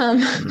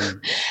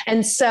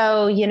 And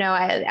so,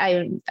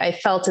 I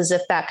felt as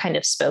if that kind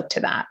of spoke to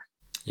that.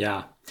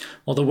 Yeah.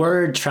 Well, the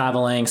word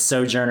traveling,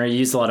 sojourner, you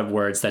use a lot of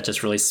words that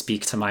just really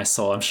speak to my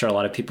soul. I'm sure a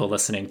lot of people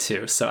listening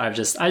too. So I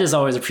just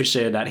always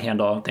appreciated that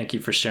handle. Thank you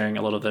for sharing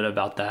a little bit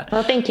about that.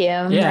 Well, thank you.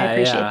 Yeah, I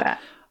appreciate that.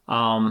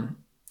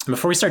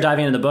 Before we start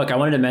diving into the book, I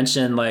wanted to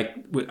mention, like,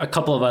 a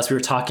couple of us, we were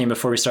talking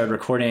before we started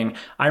recording.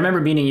 I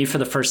remember meeting you for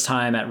the first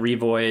time at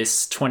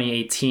Revoice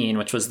 2018,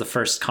 which was the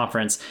first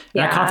conference.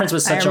 And that conference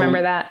was it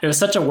was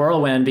such a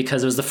whirlwind,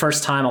 because it was the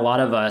first time a lot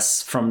of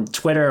us from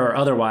Twitter or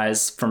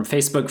otherwise, from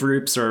Facebook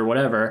groups or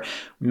whatever,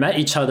 met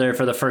each other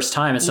for the first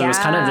time. And so it was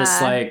kind of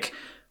this like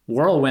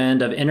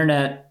whirlwind of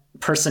internet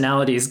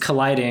personalities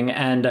colliding.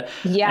 And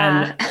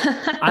I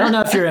don't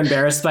know if you're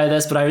embarrassed by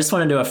this, but I just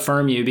wanted to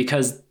affirm you,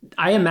 because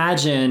I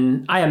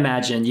imagine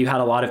you had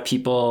a lot of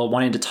people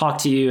wanting to talk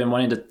to you and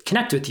wanting to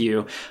connect with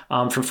you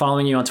from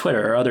following you on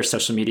Twitter or other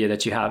social media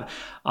that you have.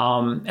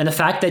 And the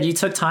fact that you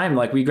took time,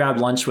 like, we grabbed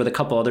lunch with a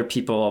couple other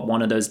people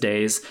one of those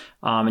days,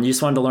 and you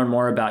just wanted to learn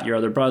more about your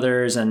other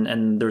brothers,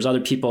 and there's other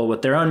people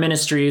with their own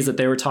ministries that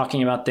they were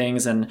talking about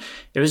things. And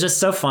it was just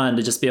so fun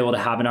to just be able to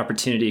have an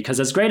opportunity, because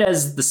as great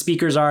as the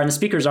speakers are, and the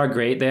speakers are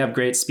great, they have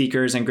great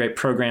speakers and great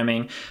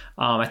programming.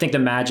 I think the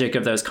magic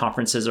of those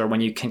conferences are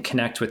when you can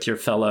connect with your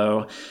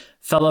fellow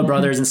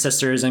brothers and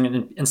sisters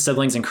and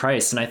siblings in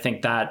Christ. And I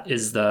think that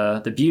is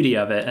the beauty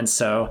of it. And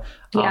so,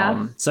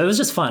 so it was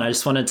just fun. I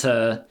just wanted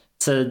to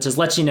just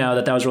let you know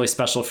that was really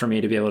special for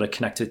me to be able to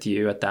connect with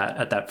you at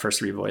that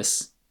first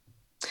Revoice.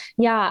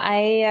 Yeah,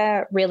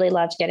 I really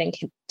loved getting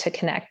to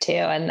connect too.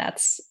 And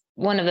that's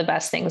one of the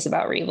best things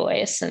about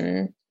Revoice.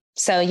 And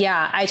so,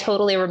 yeah, I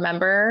totally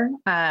remember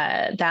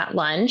that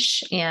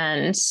lunch,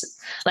 and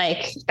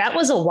like, that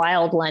was a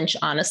wild lunch.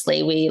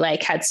 Honestly, we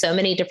had so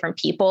many different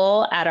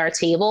people at our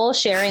table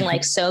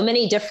sharing so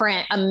many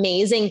different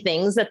amazing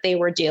things that they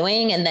were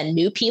doing. And then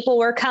new people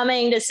were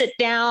coming to sit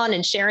down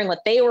and sharing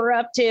what they were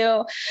up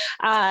to.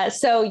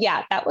 So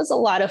yeah, that was a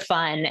lot of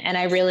fun. And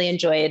I really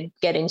enjoyed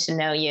getting to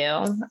know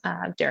you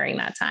during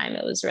that time.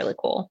 It was really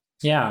cool.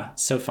 Yeah.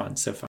 So fun.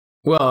 So fun.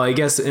 Well, I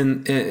guess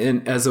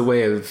in as a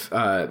way of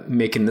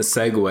making the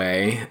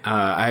segue,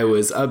 I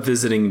was up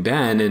visiting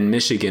Ben in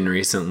Michigan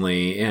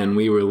recently, and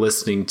we were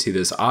listening to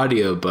this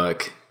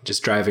audiobook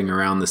just driving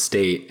around the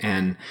state,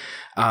 and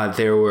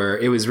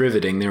it was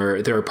riveting.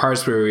 There were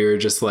parts where we were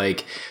just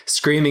like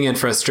screaming in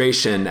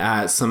frustration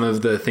at some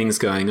of the things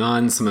going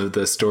on, some of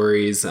the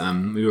stories.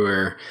 We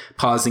were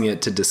pausing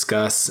it to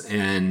discuss,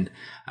 and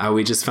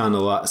we just found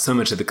so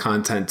much of the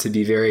content to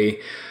be very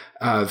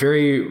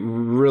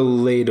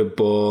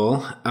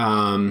relatable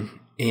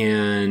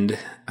and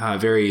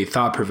very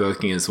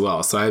thought-provoking as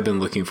well. So I've been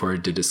looking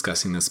forward to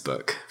discussing this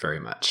book very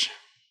much.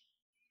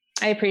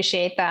 I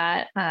appreciate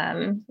that.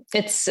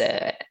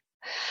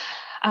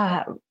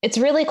 It's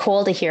really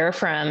cool to hear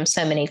from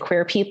so many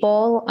queer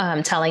people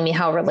telling me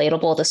how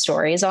relatable the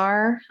stories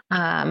are.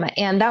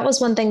 And that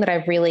was one thing that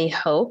I really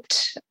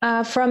hoped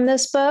from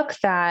this book,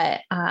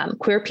 that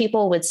queer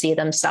people would see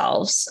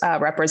themselves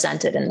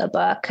represented in the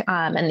book,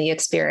 and the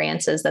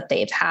experiences that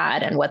they've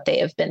had and what they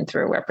have been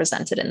through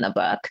represented in the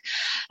book.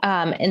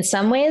 In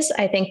some ways,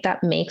 I think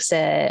that makes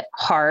it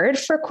hard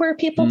for queer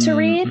people to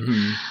read.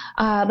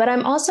 But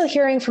I'm also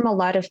hearing from a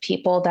lot of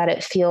people that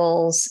it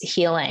feels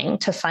healing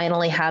to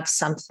finally have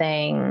something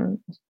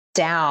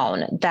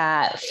down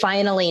that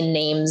finally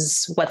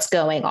names what's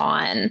going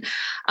on.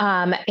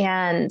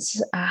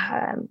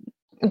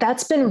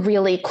 That's been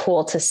really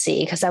cool to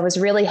see, because I was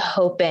really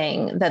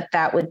hoping that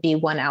that would be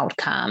one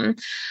outcome.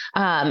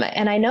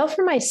 And I know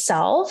for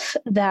myself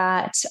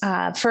that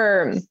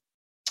for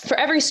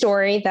every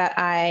story that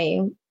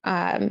I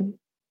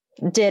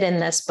did in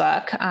this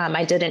book,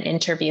 I did an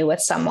interview with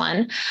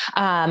someone,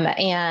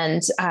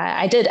 and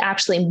I did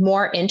actually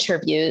more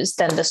interviews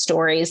than the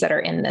stories that are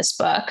in this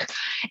book.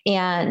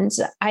 And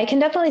I can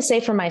definitely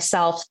say for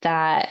myself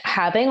that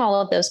having all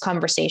of those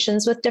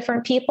conversations with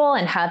different people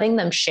and having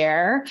them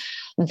share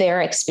their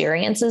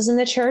experiences in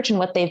the church and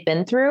what they've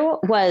been through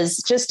was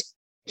just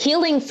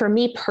healing for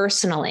me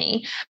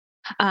personally.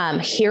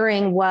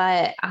 Hearing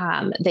what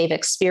they've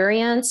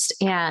experienced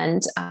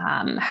and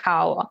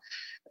how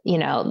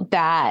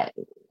that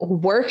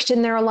worked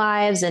in their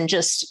lives, and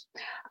just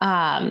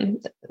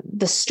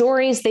the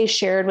stories they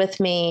shared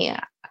with me,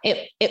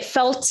 it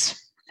felt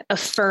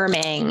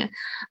affirming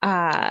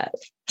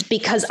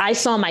because I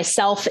saw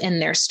myself in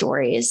their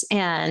stories,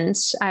 and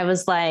I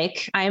was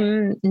like,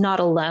 I'm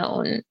not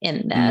alone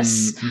in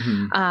this.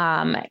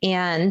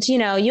 And,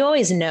 you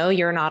always know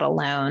you're not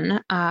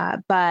alone,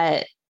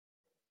 but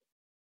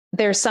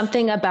there's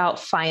something about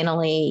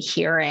finally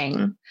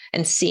hearing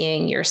and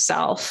seeing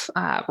yourself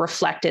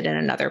reflected in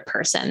another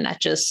person that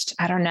just,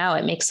 I don't know,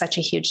 it makes such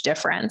a huge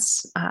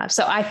difference.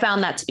 So I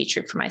found that to be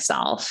true for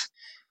myself.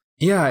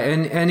 Yeah.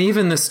 And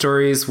even the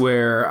stories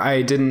where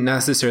I didn't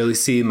necessarily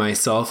see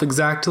myself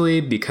exactly,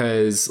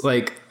 because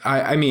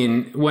I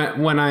mean,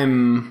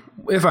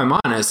 if I'm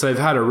honest, I've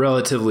had a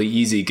relatively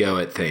easy go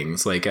at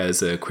things. Like,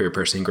 as a queer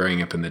person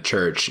growing up in the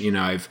church,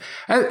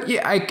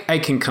 I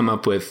can come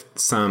up with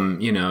some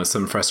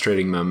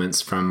frustrating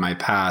moments from my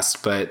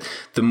past. But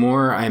the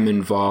more I'm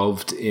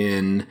involved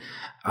in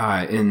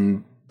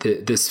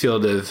this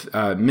field of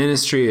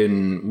ministry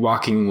and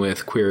walking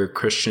with queer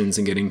Christians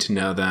and getting to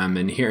know them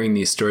and hearing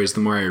these stories,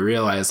 the more I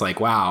realize,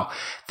 wow,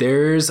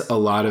 there's a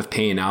lot of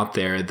pain out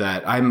there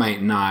that I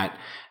might not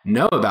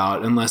know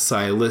about unless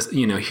I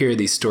hear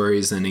these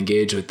stories and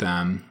engage with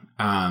them.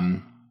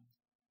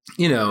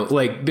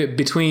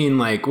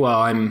 Between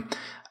I'm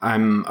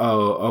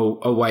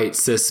a white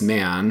cis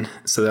man,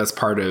 so that's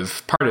part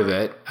of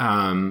it.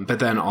 But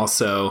then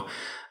also,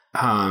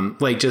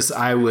 I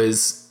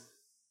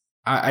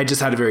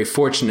just had a very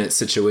fortunate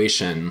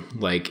situation,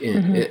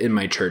 in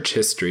my church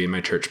history, in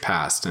my church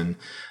past, and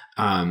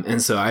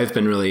so I've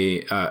been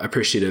really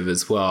appreciative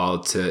as well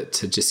to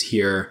just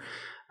hear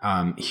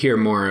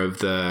more of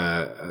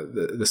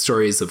the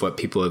stories of what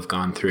people have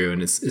gone through,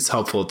 and it's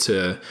helpful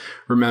to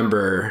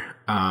remember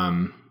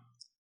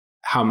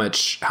how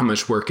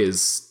much work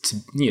is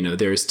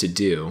there's to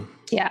do.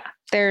 Yeah,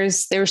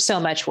 there's so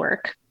much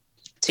work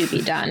to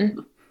be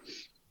done,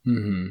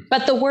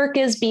 but the work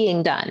is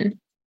being done.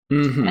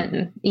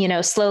 And,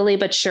 slowly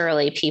but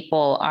surely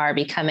people are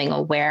becoming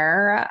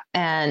aware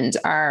and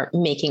are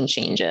making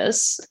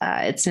changes.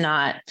 It's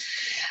not,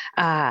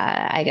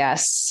 I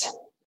guess,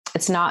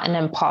 it's not an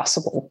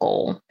impossible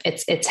goal.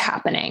 It's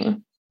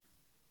happening.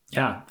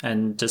 Yeah.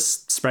 And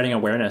just spreading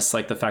awareness,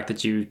 like the fact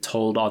that you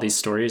told all these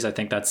stories, I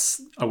think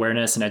that's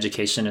awareness, and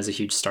education is a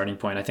huge starting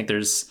point. I think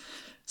there's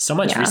so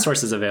much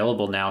resources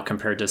available now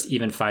compared to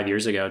even 5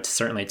 years ago, to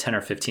certainly 10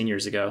 or 15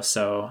 years ago.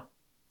 So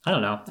I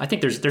don't know. I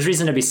think there's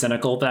reason to be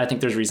cynical, but I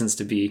think there's reasons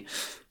to be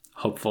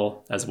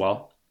hopeful as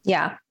well.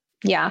 Yeah.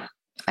 Yeah.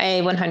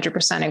 I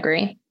 100%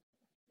 agree.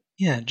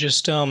 Yeah.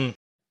 Just, I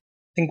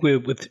think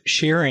with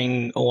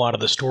sharing a lot of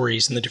the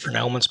stories and the different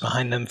elements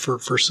behind them,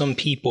 for some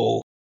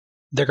people,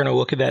 they're going to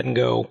look at that and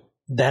go,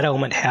 that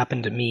element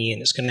happened to me,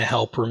 and it's going to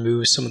help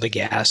remove some of the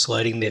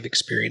gaslighting they've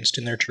experienced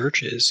in their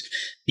churches,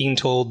 being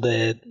told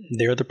that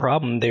they're the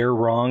problem, they're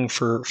wrong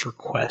for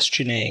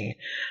questioning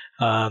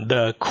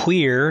the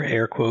queer,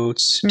 air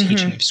quotes,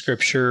 teaching of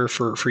Scripture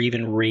for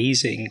even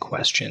raising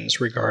questions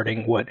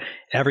regarding what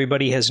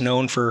everybody has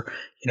known for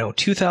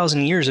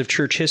 2,000 years of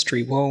church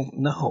history. Well,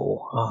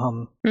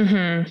 no.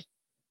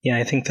 Yeah,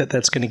 I think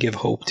that's going to give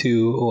hope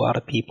to a lot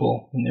of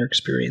people in their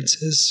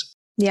experiences.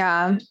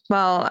 Yeah.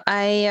 Well,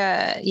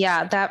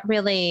 that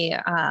really,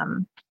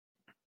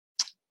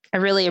 I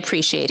really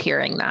appreciate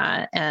hearing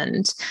that.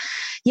 And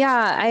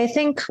yeah, I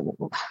think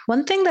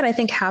one thing that I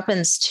think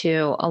happens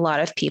to a lot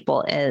of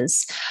people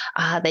is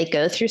they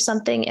go through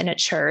something in a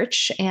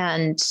church,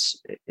 and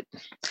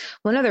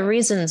one of the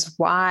reasons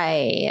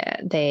why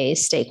they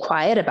stay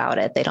quiet about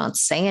it, they don't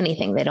say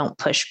anything, they don't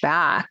push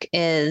back,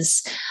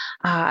 is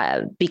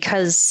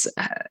because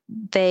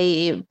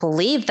they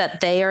believe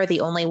that they are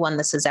the only one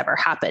this has ever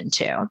happened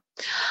to.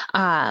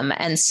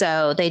 And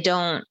so they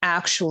don't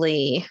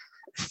actually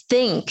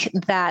think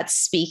that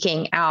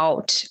speaking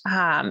out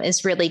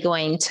is really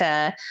going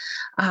to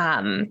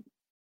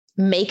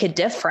make a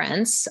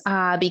difference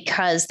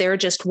because they're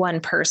just one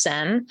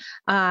person.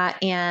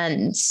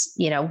 And,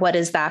 what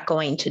is that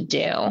going to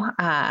do?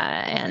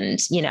 And,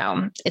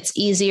 it's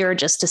easier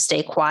just to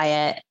stay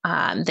quiet.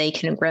 They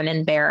can grin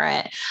and bear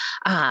it.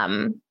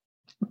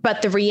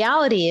 But the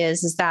reality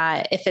is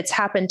that if it's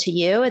happened to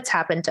you, it's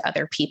happened to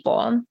other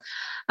people.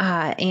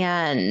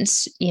 And,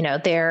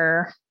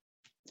 there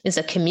is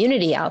a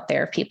community out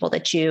there, people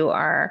that you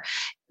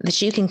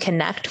can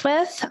connect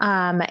with,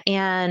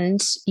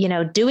 and,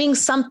 doing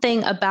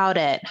something about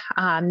it.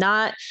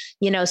 Not,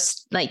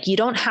 like you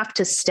don't have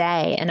to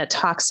stay in a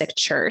toxic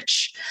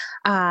church,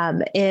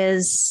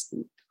 is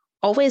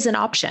always an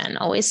option,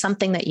 always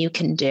something that you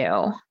can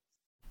do.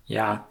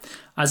 Yeah.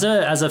 As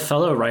a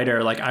fellow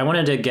writer, like I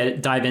wanted to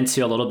dive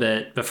into a little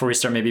bit before we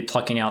start maybe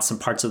plucking out some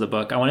parts of the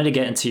book. I wanted to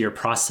get into your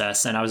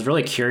process, and I was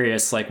really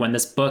curious, like when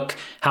this book,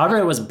 however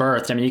it was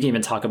birthed. I mean, you can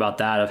even talk about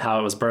that, of how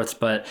it was birthed,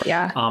 but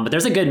but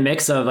there's a good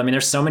mix of,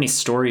 there's so many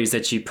stories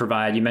that you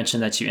provide. You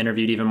mentioned that you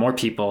interviewed even more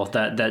people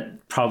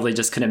that probably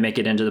just couldn't make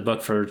it into the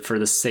book for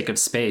the sake of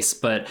space.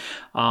 But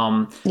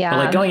but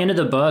like going into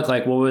the book,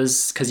 like what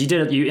was, because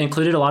you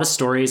included a lot of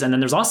stories, and then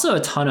there's also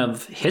a ton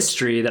of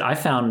history that I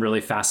found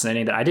really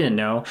fascinating that I didn't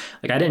know.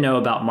 Like I didn't know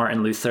about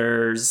Martin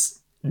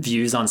Luther's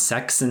views on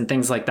sex and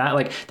things like that.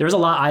 Like there was a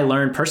lot I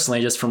learned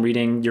personally just from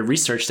reading your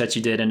research that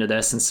you did into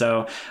this. And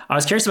so I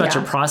was curious about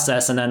your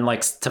process. And then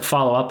like to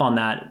follow up on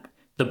that,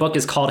 the book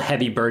is called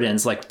Heavy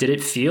Burdens. Like, did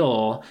it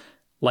feel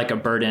like a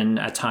burden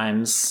at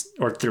times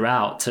or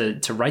throughout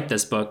to write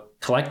this book,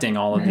 collecting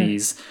all of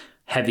these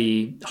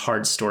heavy,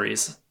 hard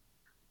stories?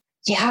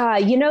 Yeah.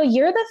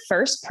 You're the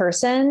first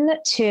person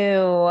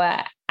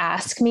to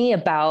ask me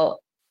about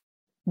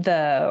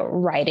the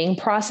writing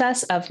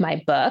process of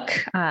my book,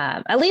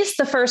 at least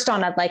the first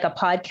on a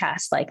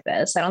podcast like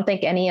this. I don't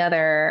think any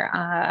other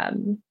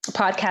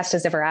podcast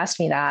has ever asked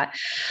me that.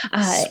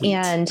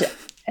 And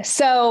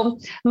so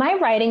my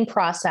writing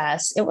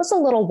process, it was a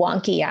little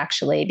wonky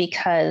actually,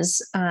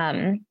 because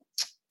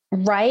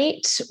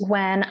right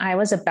when I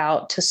was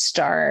about to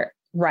start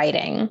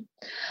writing,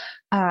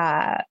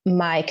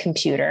 my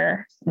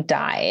computer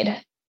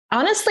died.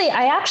 Honestly,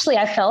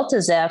 I felt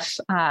as if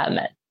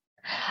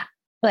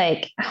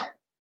like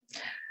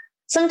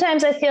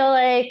sometimes I feel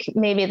like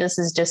maybe this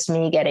is just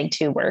me getting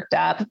too worked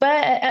up,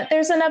 but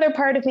there's another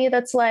part of me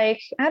that's like,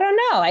 I don't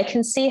know. I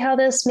can see how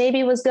this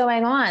maybe was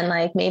going on.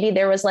 Like maybe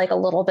there was like a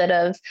little bit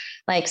of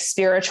like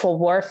spiritual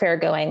warfare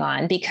going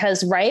on,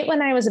 because right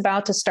when I was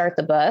about to start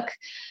the book,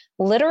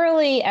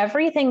 literally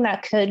everything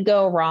that could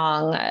go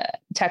wrong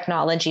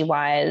technology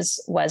wise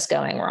was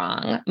going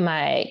wrong.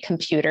 My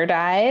computer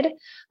died.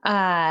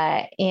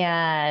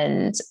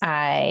 And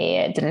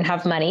I didn't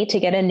have money to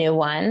get a new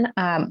one.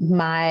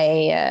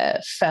 My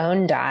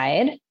phone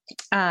died.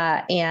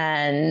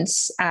 And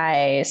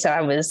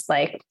I was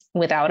like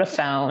without a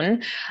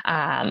phone,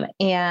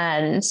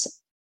 and,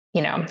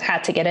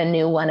 had to get a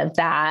new one of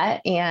that.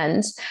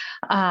 And,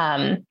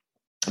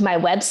 my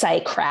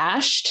website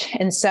crashed.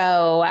 And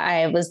so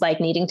I was like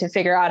needing to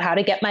figure out how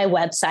to get my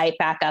website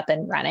back up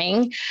and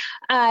running.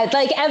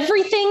 Like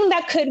everything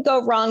that could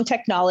go wrong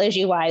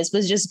technology wise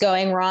was just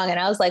going wrong. And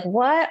I was like,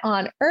 what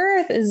on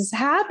earth is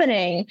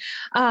happening?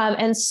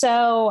 And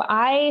so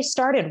I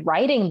started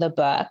writing the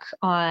book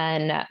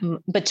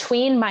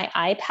between my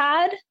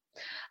iPad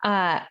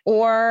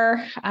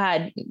or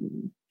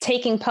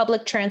taking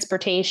public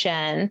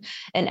transportation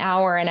an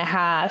hour and a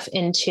half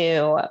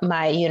into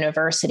my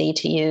university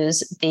to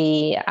use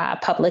the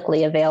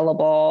publicly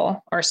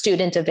available or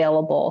student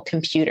available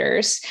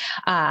computers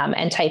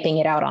and typing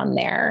it out on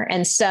there.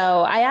 And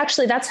so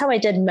that's how I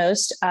did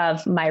most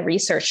of my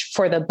research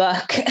for the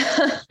book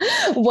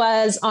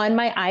was on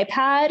my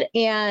iPad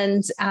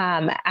and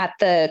at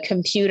the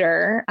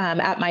computer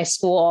at my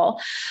school.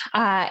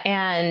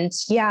 And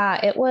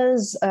yeah, it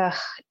was,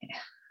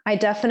 I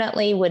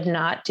definitely would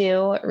not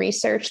do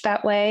research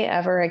that way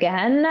ever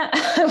again.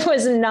 It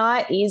was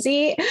not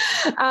easy.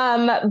 But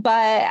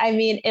I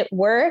mean, it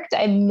worked.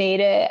 I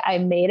made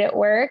it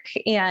work.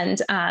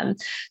 And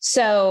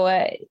so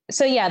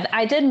yeah,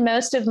 I did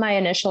most of my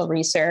initial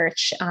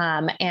research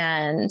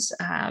and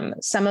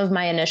some of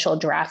my initial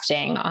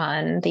drafting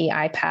on the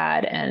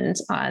iPad and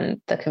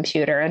on the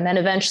computer. And then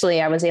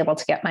eventually I was able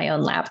to get my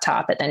own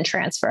laptop and then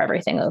transfer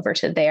everything over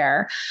to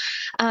there.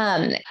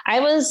 I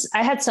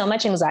had so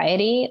much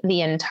anxiety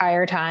the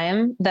entire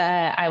time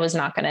that I was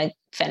not going to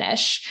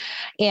finish.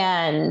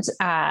 And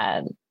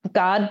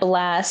God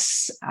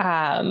bless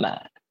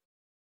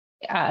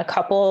a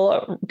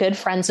couple good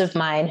friends of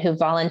mine who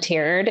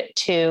volunteered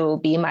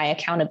to be my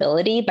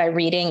accountability by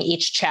reading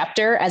each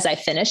chapter as I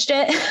finished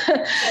it,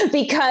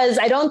 because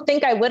I don't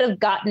think I would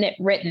have gotten it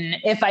written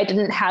if I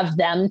didn't have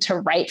them to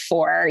write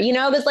for. You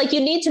know, it was like,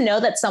 you need to know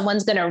that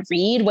someone's going to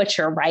read what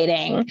you're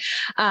writing.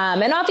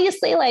 And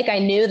obviously, like, I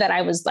knew that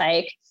I was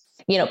like,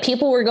 you know,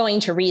 people were going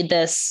to read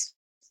this,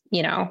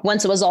 you know,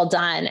 once it was all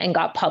done and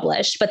got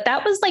published, but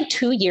that was like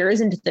 2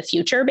 years into the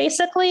future,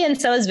 basically. And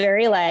so it was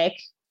very like,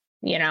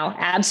 you know,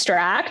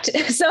 abstract.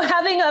 So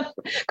having a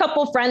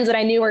couple friends that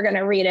I knew were going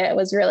to read it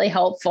was really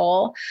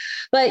helpful.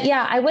 But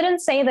yeah, I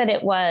wouldn't say that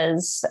it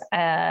was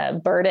a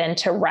burden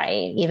to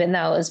write, even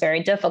though it was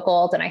very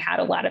difficult and I had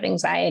a lot of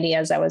anxiety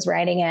as I was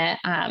writing it.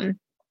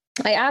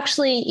 I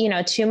actually, you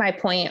know, to my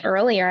point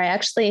earlier, I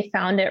actually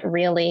found it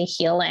really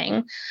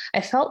healing.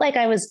 I felt like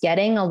I was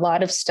getting a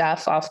lot of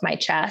stuff off my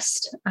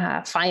chest,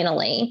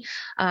 finally.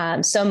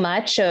 So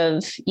much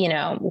of, you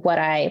know, what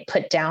I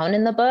put down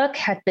in the book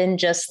had been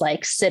just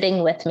like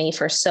sitting with me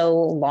for so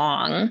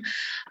long.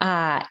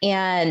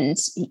 And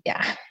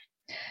yeah,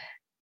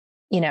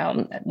 you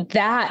know,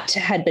 that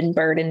had been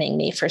burdening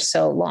me for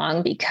so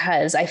long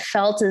because I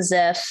felt as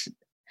if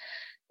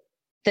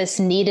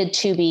this needed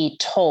to be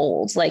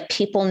told, like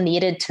people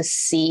needed to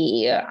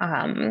see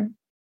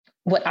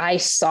what I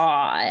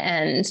saw,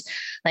 and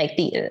like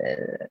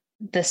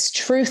this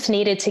truth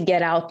needed to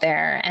get out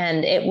there.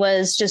 And it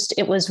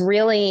was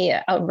really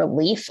a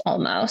relief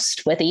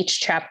almost with each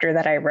chapter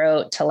that I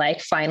wrote to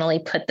like finally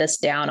put this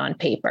down on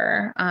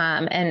paper,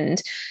 and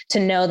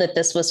to know that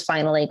this was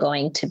finally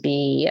going to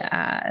be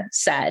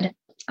said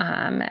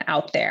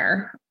out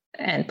there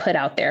and put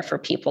out there for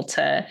people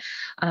to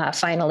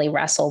finally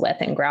wrestle with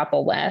and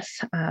grapple with.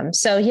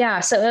 So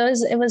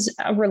it was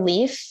a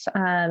relief.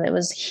 It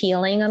was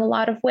healing in a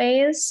lot of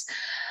ways.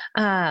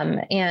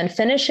 And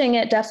finishing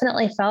it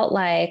definitely felt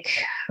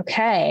like,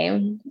 okay,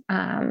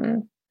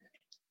 you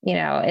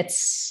know,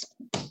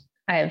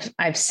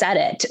 I've said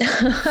it.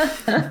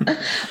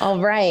 All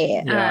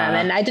right. Yeah.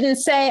 And I didn't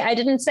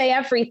say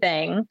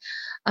everything.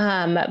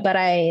 But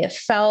I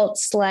felt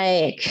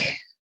like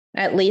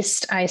at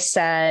least I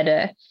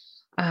said,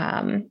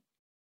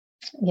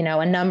 you know,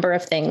 a number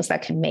of things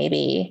that could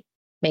maybe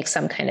make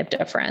some kind of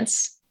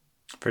difference.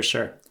 For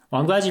sure.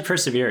 Well, I'm glad you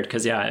persevered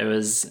because yeah,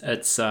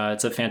 it's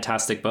a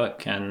fantastic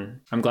book, and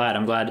I'm glad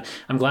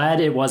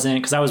it wasn't,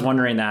 because I was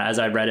wondering that as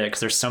I read it,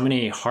 because there's so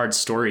many hard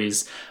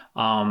stories.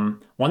 One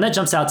that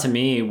jumps out to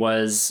me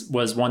was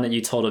one that you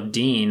told of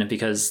Dean,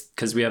 because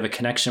we have a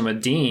connection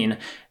with Dean,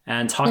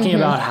 and talking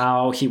about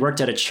how he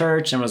worked at a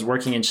church and was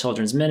working in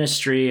children's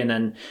ministry, and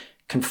then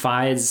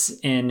confides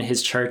in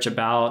his church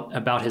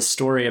about his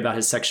story, about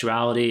his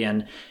sexuality,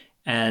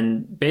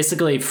 and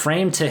basically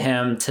framed to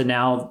him to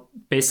now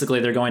basically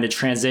they're going to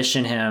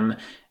transition him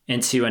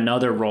into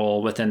another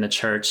role within the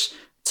church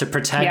to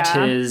protect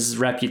his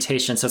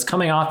reputation. So it's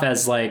coming off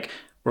as like,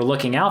 we're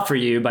looking out for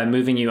you by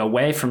moving you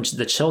away from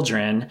the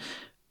children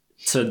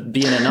to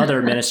be in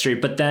another ministry.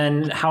 But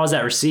then how is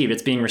that received?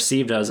 It's being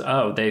received as,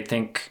 oh, they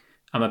think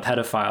I'm a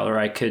pedophile, or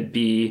I could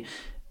be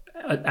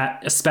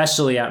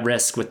especially at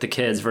risk with the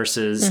kids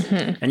versus,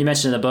 and you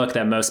mentioned in the book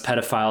that most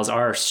pedophiles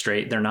are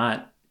straight. They're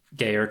not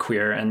gay or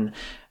queer. And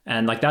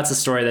like, that's a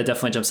story that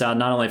definitely jumps out,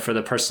 not only for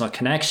the personal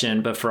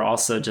connection, but for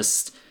also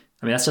just,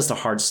 I mean, that's just a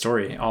hard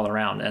story all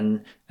around.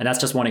 And that's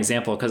just one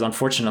example, because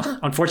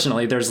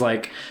unfortunately there's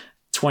like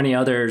 20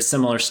 other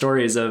similar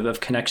stories of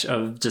connection,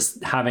 of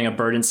just having a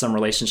burdensome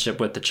relationship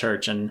with the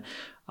church. And,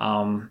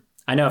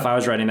 I know if I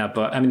was writing that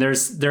book, I mean,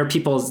 there are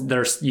people that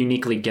are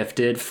uniquely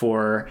gifted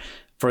for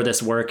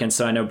this work. And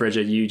so I know,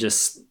 Bridget,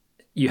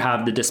 you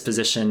have the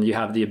disposition, you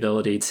have the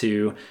ability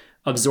to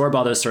absorb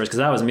all those stories. Because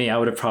that was me. I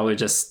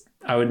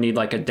would need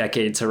like a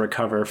decade to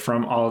recover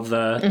from all of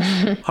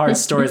the hard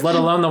stories, let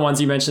alone the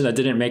ones you mentioned that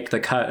didn't make the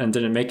cut and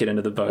didn't make it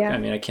into the book. Yeah. I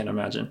mean, I can't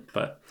imagine,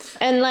 but.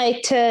 And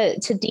like to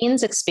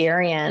Dean's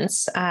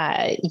experience,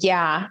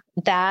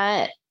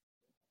 that,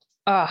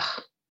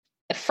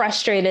 it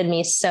frustrated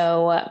me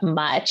so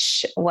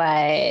much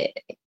what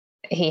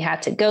he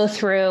had to go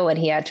through, what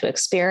he had to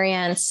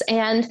experience.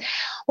 And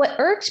what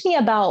irked me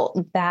about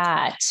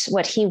that,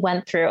 what he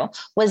went through,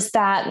 was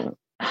that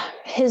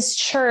his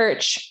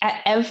church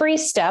at every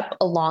step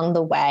along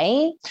the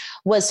way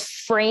was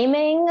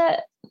framing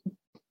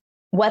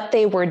what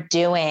they were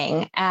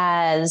doing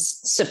as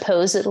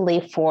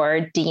supposedly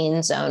for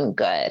Dean's own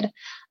good.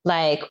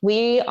 Like,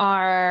 we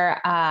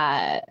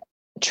are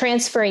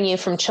transferring you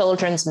from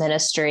children's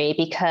ministry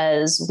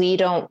because we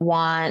don't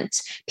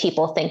want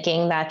people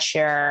thinking that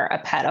you're a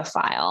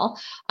pedophile.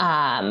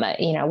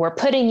 We're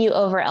putting you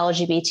over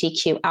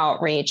LGBTQ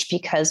outreach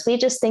because we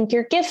just think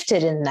you're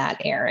gifted in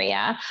that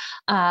area.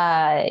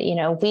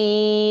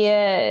 We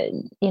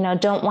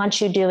don't want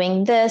you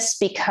doing this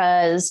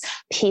because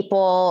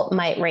people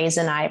might raise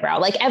an eyebrow.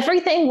 Like,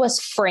 everything was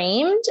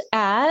framed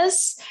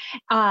as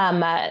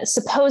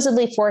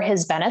supposedly for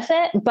his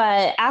benefit,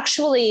 but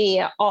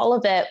actually all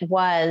of it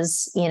was,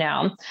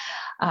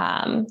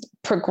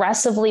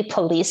 progressively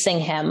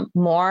policing him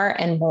more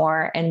and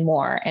more and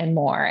more and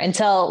more,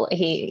 until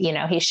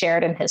he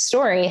shared in his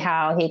story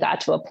how he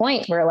got to a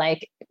point where,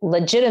 like,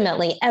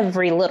 legitimately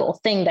every little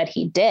thing that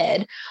he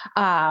did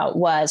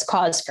was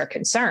cause for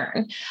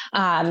concern,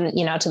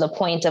 to the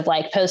point of,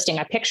 like, posting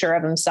a picture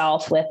of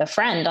himself with a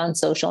friend on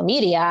social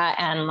media,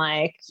 and,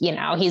 like,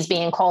 he's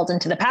being called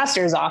into the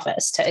pastor's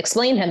office to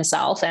explain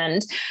himself.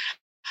 And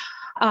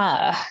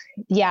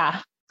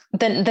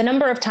the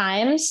number of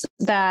times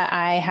that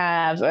I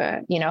have,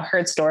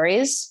 heard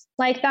stories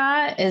like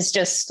that is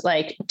just,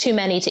 like, too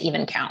many to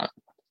even count.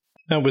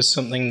 That was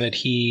something that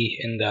he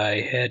and I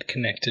had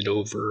connected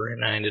over,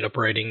 and I ended up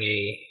writing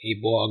a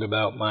blog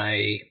about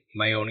my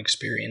own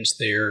experience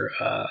there,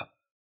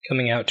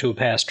 coming out to a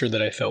pastor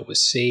that I felt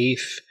was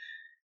safe,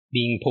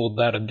 being pulled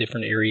out of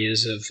different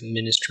areas of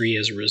ministry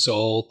as a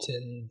result,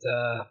 and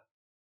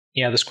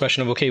this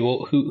question of, okay,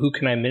 well, who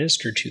can I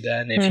minister to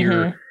then? If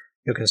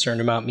you're concerned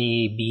about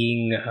me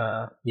being,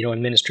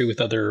 in ministry with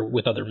other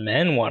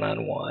men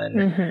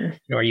one-on-one,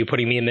 are you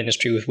putting me in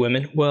ministry with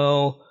women?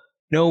 Well,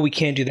 no, we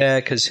can't do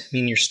that because,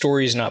 your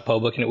story is not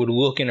public and it would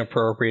look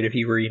inappropriate if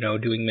you were,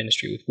 doing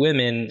ministry with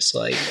women. It's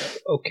like,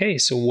 okay,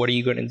 so what are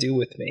you going to do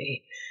with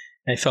me?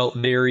 I felt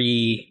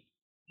very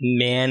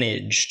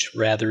managed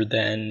rather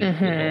than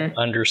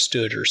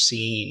understood or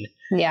seen.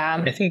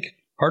 Yeah. I think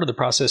part of the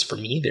process for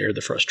me there,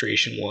 the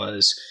frustration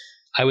was,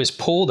 I was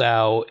pulled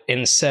out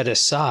and set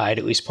aside,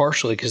 at least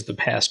partially because the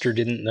pastor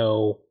didn't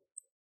know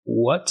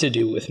what to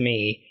do with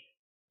me,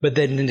 but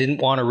then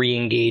didn't want to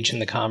re-engage in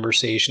the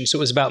conversation. So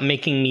it was about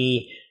making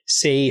me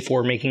safe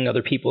or making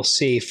other people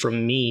safe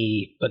from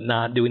me, but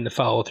not doing the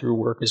follow-through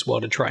work as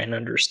well to try and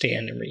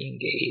understand and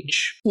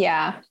re-engage.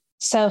 Yeah.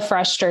 So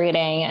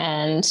frustrating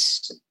and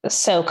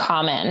so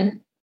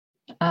common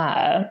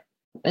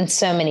in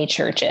so many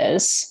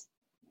churches,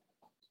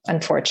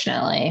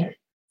 unfortunately.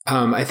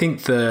 I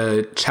think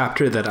the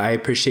chapter that I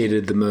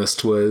appreciated the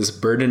most was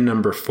burden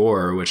number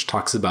 4, which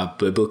talks about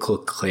biblical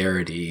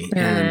clarity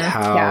and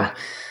how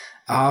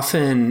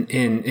often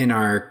in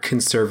our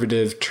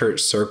conservative church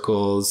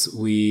circles,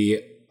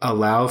 we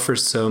allow for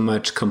so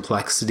much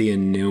complexity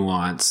and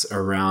nuance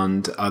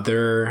around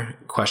other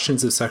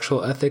questions of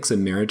sexual ethics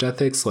and marriage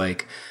ethics,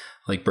 like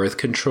birth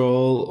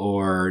control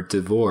or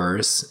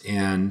divorce.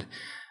 And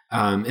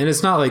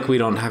it's not like we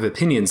don't have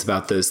opinions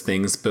about those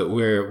things, but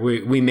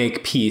we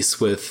make peace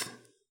with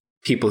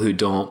people who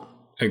don't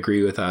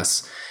agree with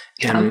us,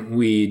 and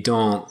we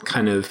don't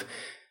kind of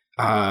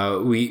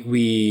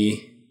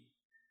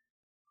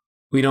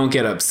we don't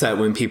get upset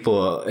when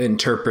people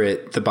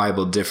interpret the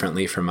Bible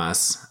differently from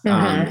us.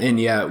 And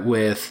yet,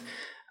 with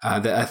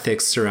the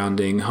ethics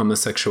surrounding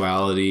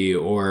homosexuality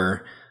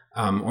or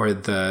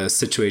the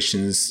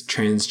situations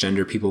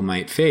transgender people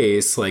might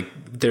face, like,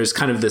 there's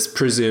kind of this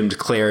presumed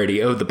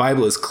clarity. Oh, the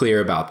Bible is clear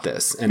about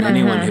this. And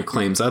anyone who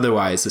claims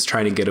otherwise is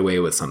trying to get away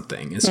with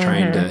something, is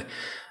trying to,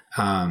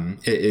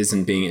 it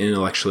isn't being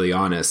intellectually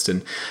honest.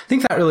 And I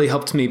think that really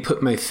helped me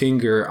put my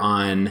finger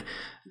on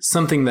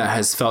something that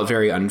has felt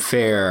very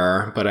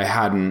unfair, but I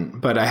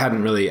didn't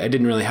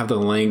really have the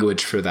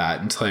language for that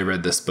until I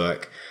read this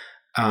book.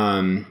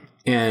 And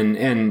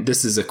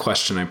this is a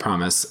question, I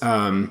promise.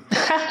 I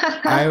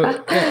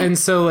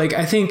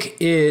think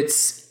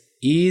it's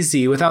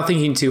easy, without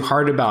thinking too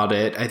hard about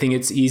it, I think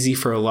it's easy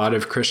for a lot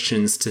of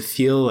Christians to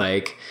feel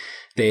like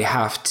they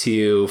have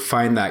to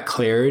find that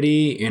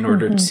clarity in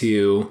order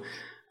to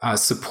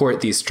support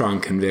these strong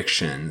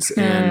convictions.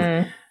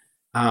 And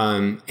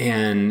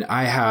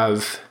I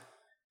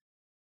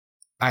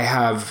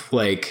have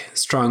like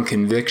strong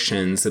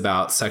convictions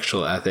about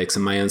sexual ethics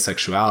and my own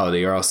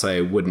sexuality, or else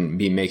I wouldn't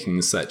be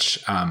making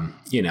such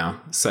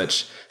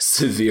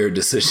severe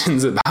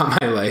decisions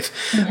about my life.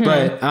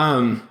 But,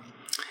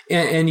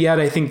 and yet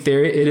I think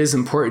it is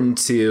important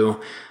to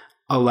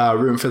allow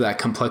room for that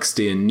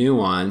complexity and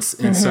nuance.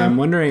 And so I'm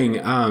wondering,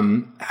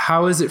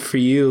 how is it for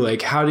you?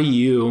 Like, how do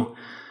you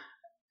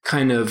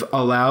kind of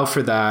allow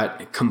for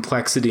that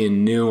complexity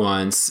and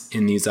nuance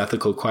in these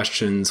ethical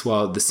questions,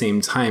 while at the same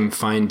time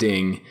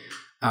finding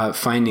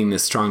the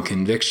strong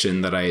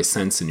conviction that I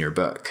sense in your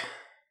book?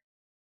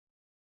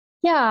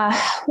 Yeah,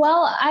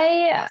 well,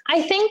 I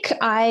think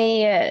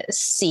I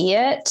see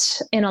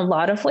it in a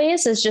lot of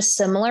ways as just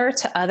similar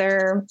to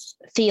other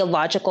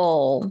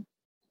theological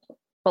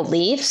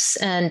beliefs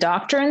and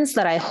doctrines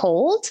that I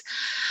hold.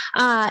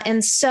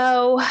 And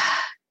so,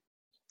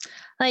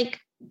 like,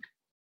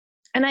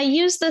 and I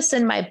use this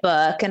in my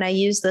book, and I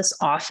use this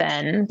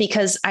often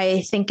because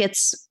I think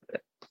it's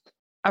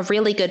a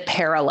really good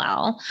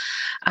parallel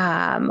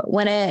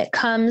when it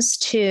comes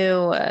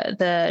to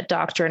the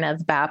doctrine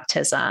of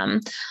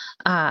baptism.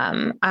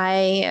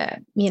 I,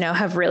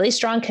 have really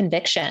strong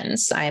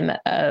convictions. I'm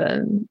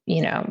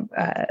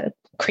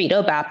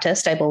Credo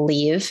Baptist. I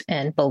believe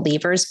in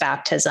believers'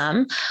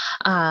 baptism.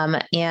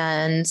 And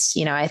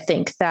I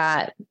think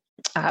that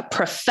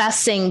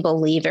professing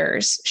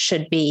believers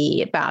should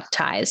be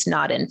baptized,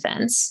 not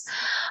infants.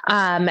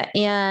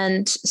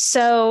 And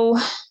so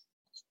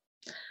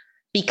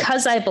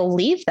because I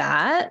believe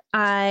that,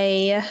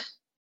 I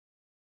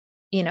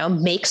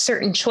make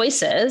certain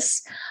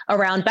choices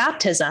around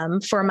baptism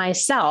for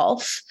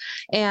myself.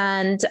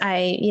 And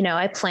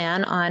I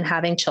plan on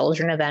having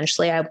children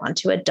eventually. I want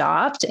to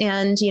adopt.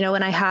 And,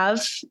 when I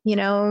have,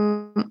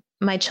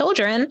 my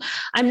children,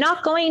 I'm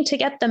not going to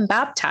get them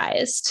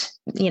baptized,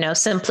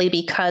 simply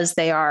because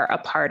they are a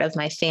part of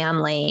my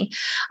family.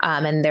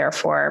 And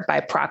therefore, by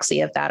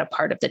proxy of that, a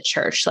part of the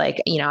church.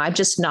 I'm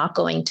just not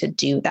going to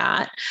do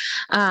that.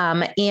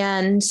 And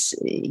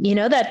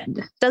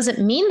that doesn't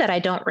mean that I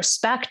don't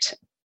respect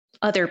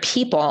other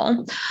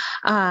people.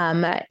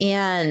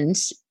 And,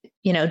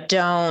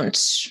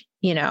 don't,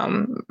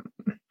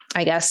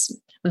 I guess,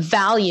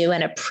 value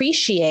and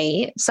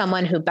appreciate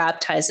someone who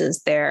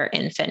baptizes their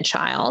infant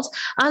child.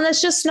 That's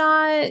just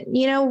not,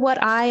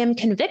 what I am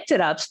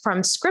convicted of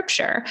from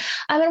scripture.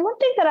 And one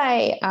thing that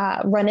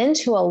I run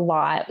into a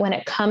lot when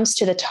it comes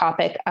to the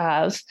topic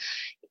of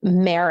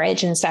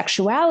marriage and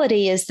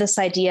sexuality is this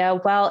idea,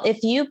 well,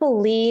 if you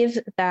believe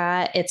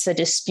that it's a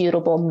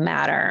disputable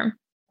matter,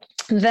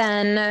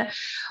 then,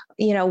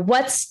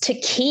 what's to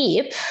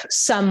keep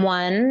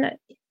someone,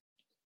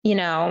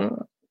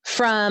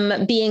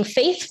 from being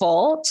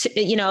faithful to,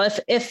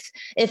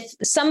 if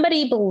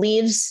somebody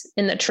believes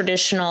in the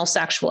traditional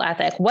sexual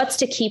ethic, what's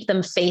to keep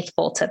them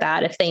faithful to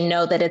that if they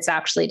know that it's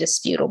actually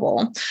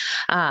disputable?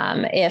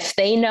 If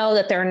they know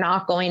that they're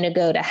not going to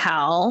go to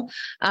hell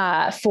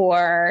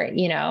for,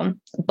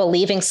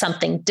 believing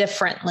something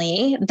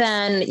differently,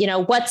 then,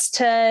 what's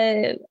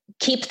to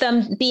keep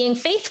them being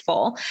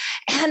faithful?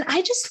 And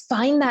I just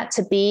find that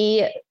to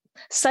be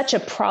such a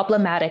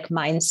problematic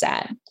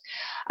mindset.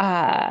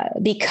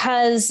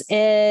 Because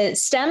it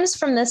stems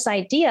from this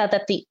idea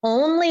that the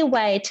only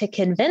way to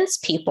convince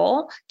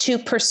people to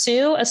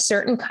pursue a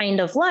certain kind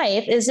of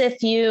life is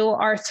if you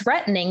are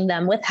threatening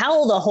them with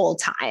hell the whole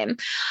time.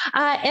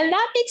 And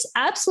that makes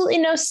absolutely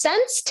no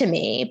sense to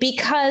me,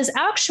 because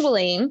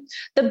actually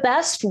the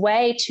best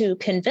way to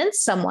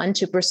convince someone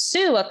to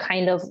pursue a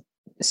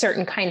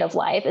certain kind of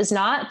life is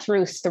not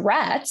through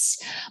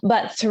threats,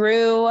 but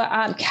through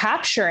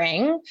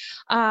capturing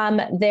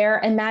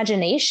their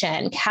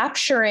imagination,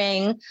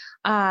 capturing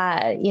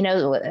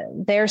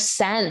their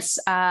sense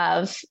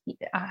of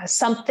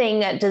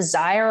something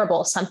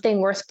desirable, something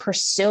worth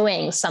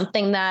pursuing,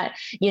 something that,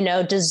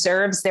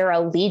 deserves their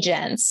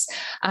allegiance.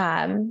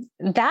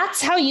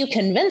 That's how you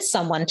convince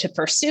someone to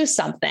pursue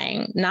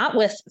something, not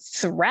with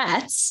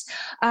threats,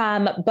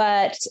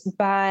 but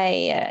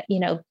by,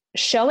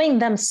 showing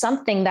them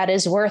something that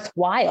is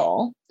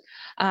worthwhile,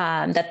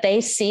 that they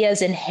see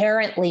as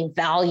inherently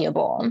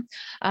valuable.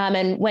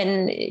 And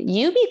when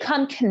you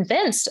become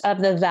convinced of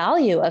the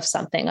value of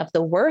something, of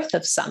the worth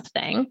of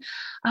something,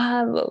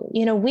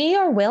 we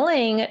are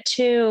willing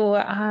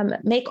to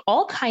make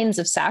all kinds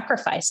of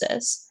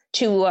sacrifices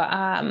to,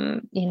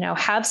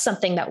 have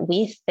something that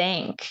we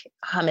think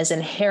is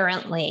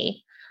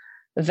inherently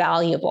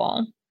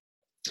valuable.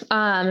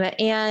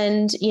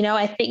 And,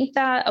 I think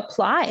that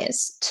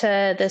applies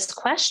to this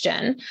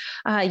question.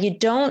 You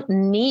don't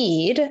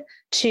need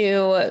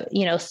to,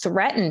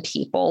 threaten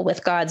people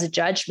with God's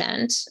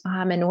judgment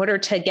in order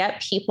to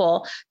get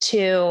people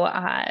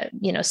to,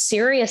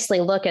 seriously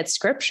look at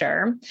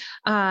scripture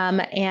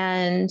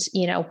and,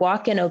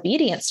 walk in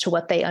obedience to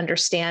what they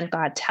understand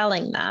God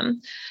telling them.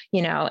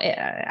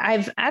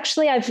 I've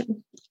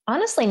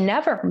honestly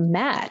never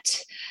met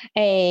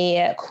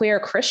a queer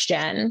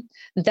Christian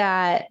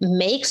that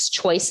makes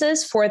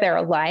choices for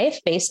their life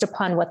based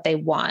upon what they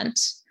want.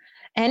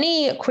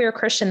 Any queer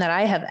Christian that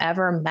I have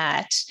ever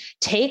met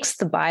takes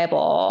the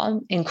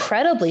Bible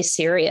incredibly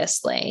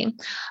seriously.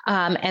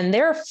 And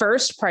their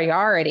first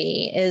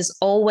priority is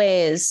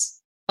always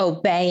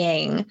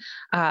obeying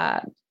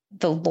the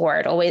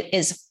Lord, always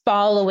is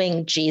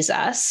following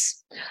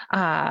Jesus,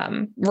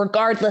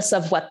 regardless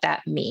of what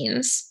that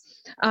means.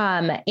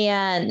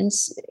 And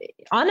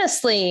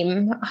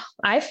honestly,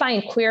 I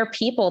find queer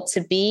people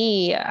to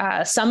be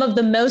some of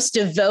the most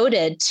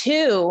devoted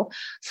to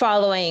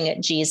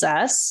following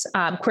Jesus,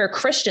 queer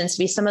Christians to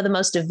be some of the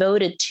most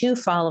devoted to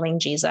following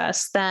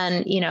Jesus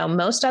than,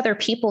 most other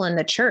people in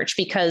the church,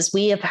 because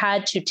we have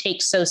had to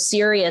take so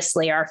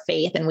seriously our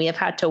faith, and we have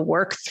had to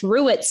work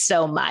through it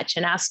so much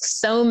and ask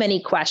so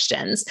many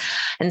questions.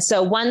 And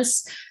so when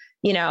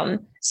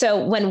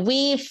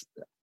we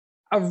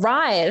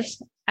arrive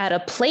at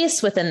a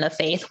place within the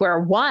faith where,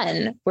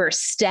 one, we're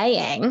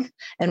staying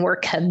and we're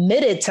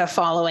committed to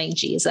following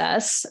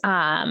Jesus,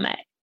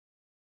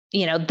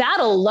 that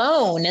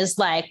alone is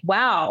like,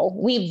 wow,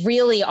 we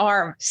really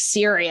are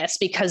serious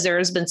because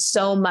there's been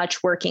so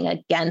much working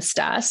against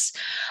us.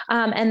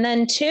 And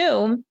then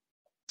two,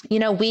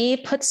 we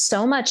put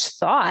so much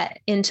thought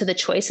into the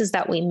choices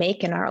that we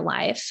make in our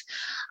life.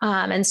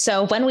 And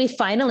so when we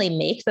finally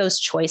make those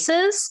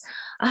choices,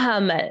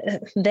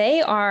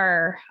 they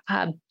are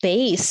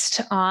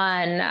based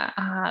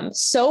on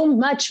so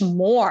much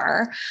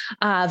more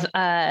of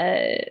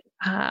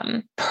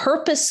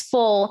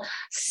purposeful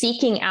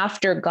seeking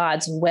after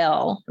God's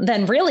will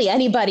than really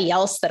anybody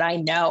else that I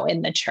know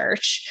in the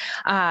church.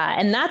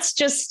 And that's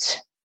just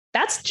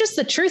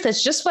the truth.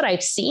 It's just what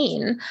I've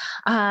seen.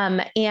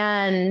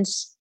 And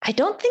I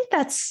don't think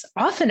that's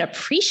often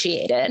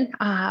appreciated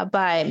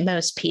by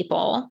most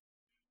people.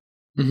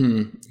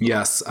 Mm-hmm.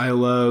 Yes. I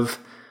love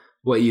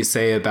what you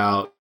say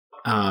about,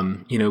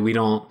 we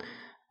don't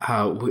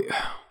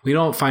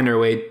find our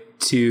way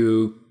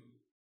to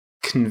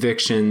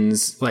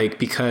convictions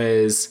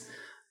because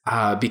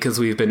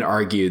we've been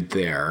argued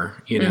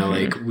there,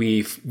 like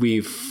we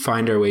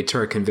find our way to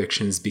our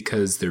convictions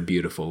because they're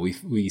beautiful.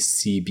 We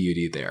see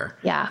beauty there.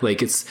 Yeah.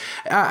 Like it's,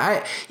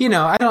 I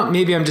don't,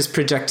 maybe I'm just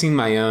projecting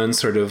my own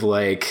sort of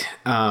like,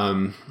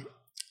 not,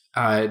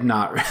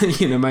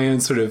 my own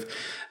sort of,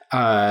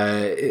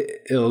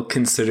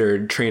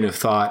 ill-considered train of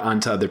thought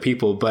onto other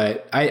people.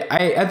 But I,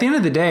 at the end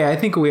of the day, I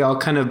think we all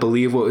kind of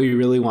believe what we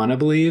really want to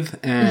believe.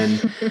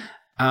 And,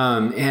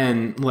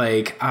 and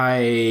like,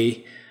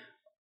 I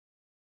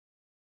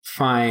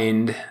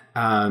find,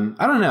 I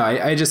don't know,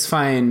 I just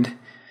find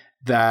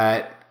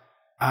that,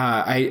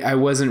 I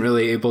wasn't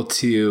really able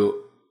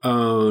to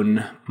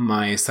own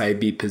my side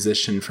B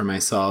position for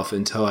myself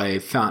until I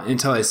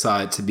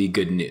saw it to be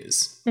good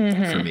news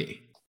for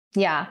me.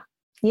 Yeah.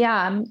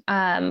 Yeah,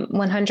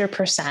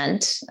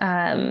 100%.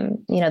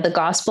 The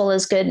gospel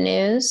is good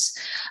news.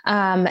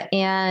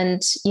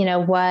 And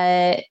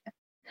what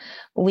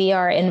we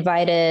are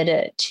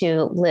invited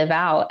to live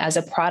out as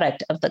a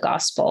product of the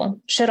gospel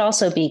should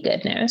also be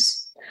good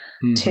news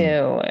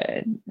to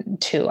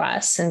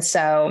us. And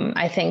so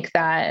I think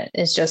that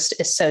is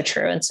so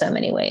true in so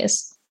many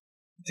ways.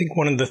 I think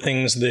one of the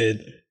things that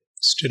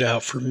stood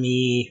out for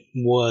me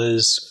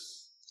was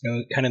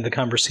kind of the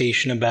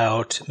conversation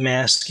about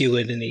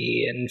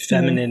masculinity and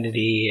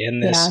femininity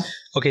and this. Yeah.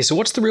 Okay, so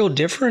what's the real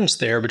difference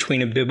there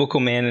between a biblical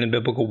man and a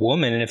biblical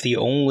woman? And if the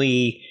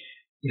only,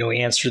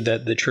 answer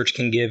that the church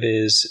can give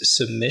is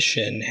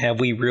submission, have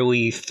we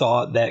really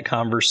thought that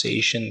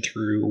conversation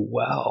through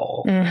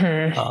well?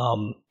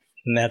 And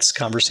that's a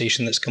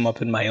conversation that's come up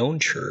in my own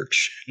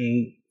church.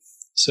 And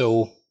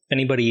so if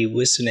anybody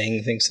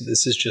listening thinks that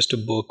this is just a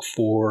book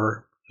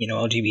for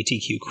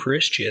LGBTQ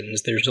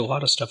Christians, there's a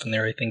lot of stuff in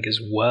there, I think, as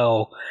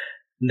well,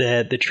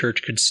 that the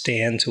church could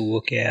stand to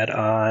look at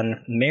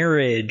on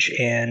marriage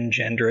and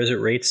gender as it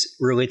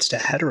relates to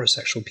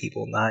heterosexual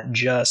people, not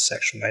just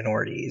sexual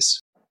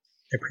minorities.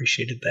 I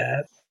appreciated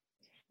that.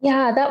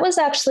 Yeah, that was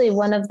actually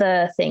one of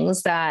the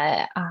things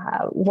that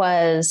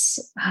was,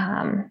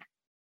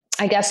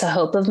 I guess, a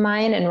hope of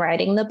mine in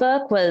writing the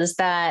book, was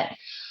that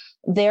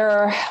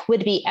there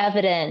would be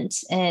evident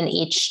in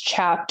each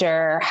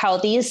chapter how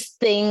these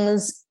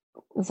things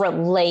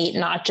relate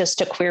not just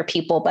to queer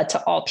people, but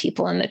to all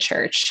people in the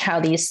church, how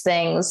these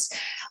things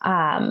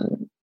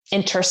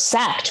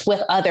intersect with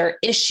other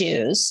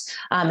issues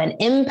and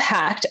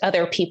impact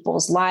other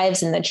people's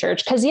lives in the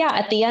church. Because,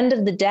 at the end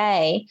of the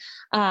day,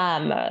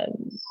 what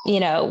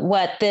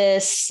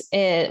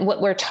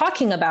we're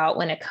talking about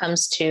when it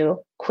comes to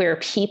queer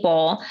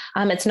people,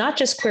 it's not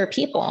just queer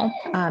people,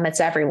 it's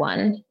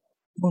everyone.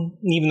 Well,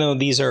 even though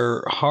these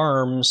are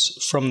harms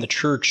from the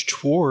church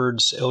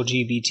towards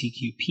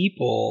LGBTQ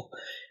people,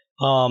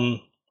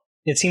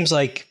 it seems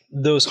like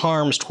those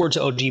harms towards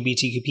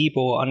LGBTQ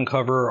people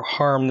uncover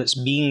harm that's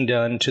being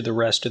done to the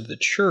rest of the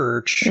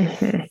church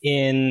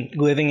in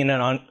living in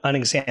an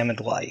unexamined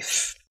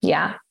life.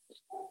 Yeah.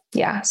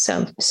 Yeah.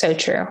 So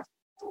true.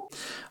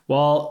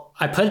 Well,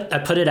 I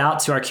put it out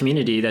to our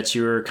community that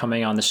you were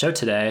coming on the show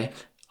today.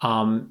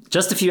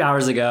 Just a few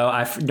hours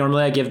ago.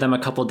 Normally I give them a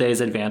couple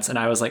days advance, and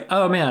I was like,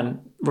 oh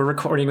man, we're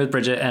recording with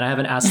Bridget and I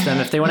haven't asked them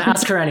if they want to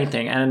ask her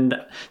anything. And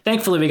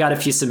thankfully we got a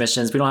few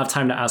submissions. We don't have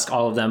time to ask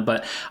all of them,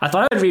 but I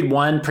thought I would read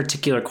one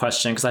particular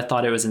question because I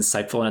thought it was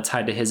insightful and it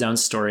tied to his own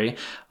story.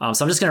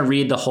 So I'm just going to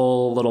read the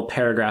whole little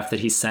paragraph that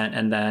he sent,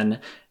 and then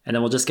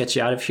we'll just get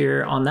you out of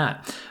here on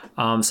that.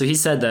 So he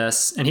said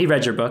this, and he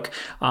read your book.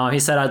 He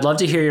said, I'd love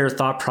to hear your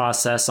thought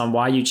process on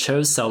why you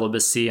chose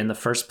celibacy in the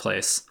first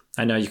place.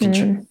 I know you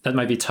can, that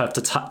might be tough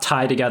to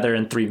tie together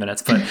in 3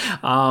 minutes,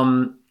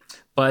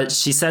 but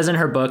she says in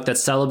her book that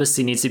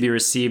celibacy needs to be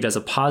received as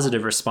a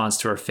positive response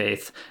to our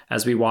faith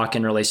as we walk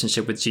in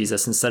relationship with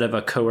Jesus instead of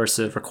a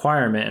coercive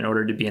requirement in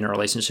order to be in a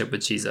relationship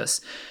with Jesus.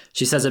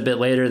 She says a bit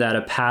later that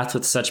a path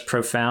with such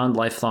profound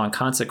lifelong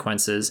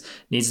consequences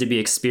needs to be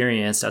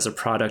experienced as a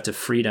product of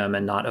freedom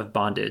and not of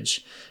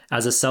bondage.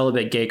 As a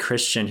celibate gay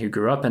Christian who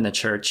grew up in the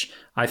church,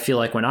 I feel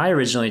like when I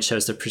originally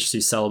chose to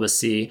pursue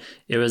celibacy,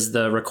 it was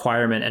the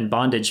requirement and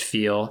bondage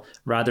feel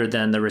rather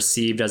than the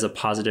received as a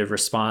positive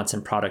response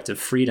and product of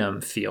freedom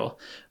feel.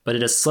 But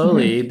it has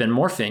slowly been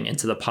morphing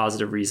into the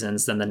positive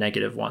reasons than the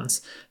negative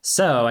ones.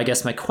 So I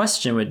guess my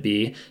question would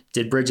be,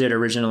 did Bridget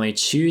originally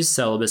choose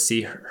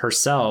celibacy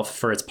herself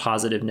for its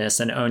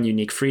positiveness and own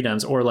unique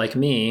freedoms? Or like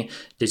me,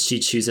 did she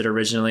choose it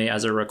originally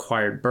as a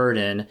required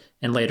burden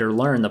and later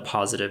learn the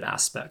positive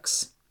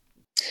aspects?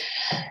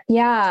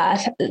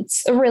 Yeah,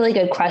 it's a really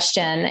good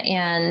question.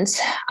 And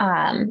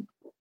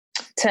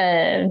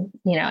and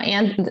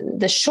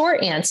the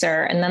short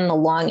answer and then the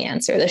long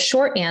answer. The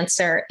short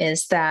answer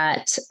is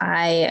that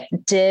I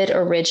did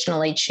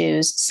originally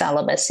choose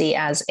celibacy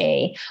as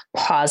a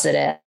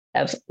positive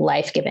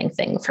life-giving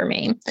thing for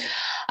me.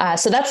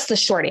 So that's the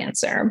short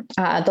answer.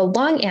 The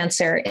long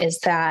answer is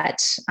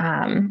that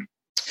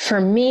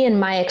for me, in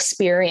my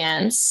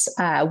experience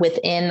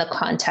within the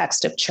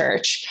context of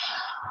church,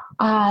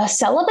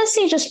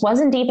 celibacy just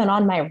wasn't even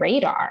on my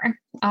radar.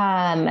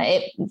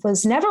 It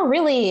was never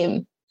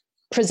really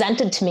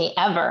presented to me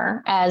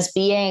ever as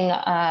being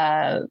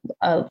a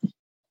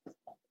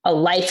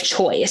life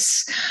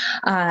choice.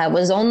 It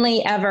was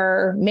only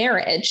ever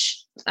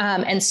marriage.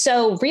 And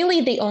so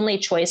really the only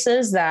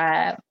choices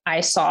that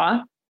I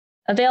saw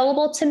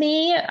available to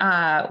me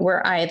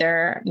were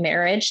either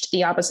marriage to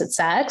the opposite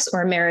sex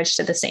or marriage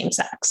to the same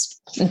sex.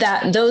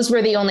 Those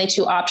were the only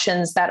two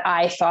options that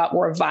I thought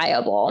were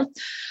viable.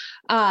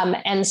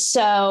 And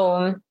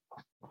so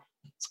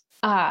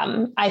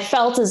I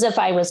felt as if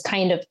I was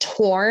kind of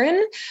torn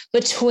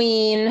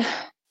between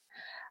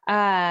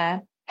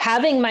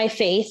having my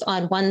faith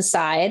on one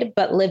side,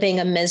 but living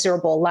a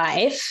miserable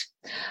life,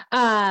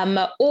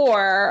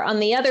 or on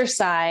the other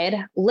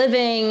side,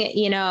 living,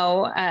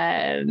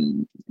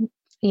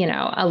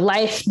 a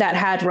life that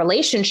had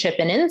relationship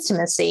and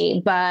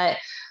intimacy, but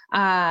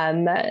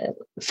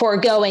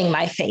foregoing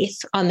my faith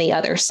on the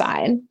other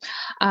side.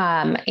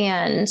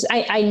 And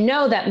I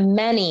know that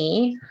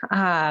many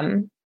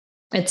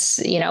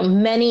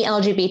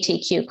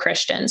LGBTQ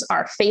Christians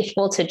are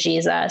faithful to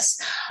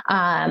Jesus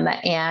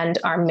and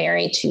are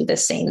married to the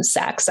same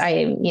sex.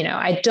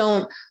 I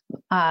don't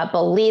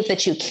believe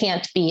that you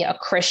can't be a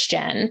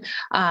Christian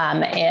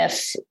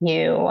if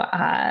you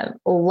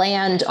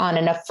land on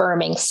an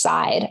affirming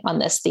side on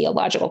this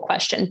theological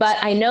question. But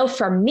I know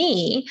for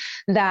me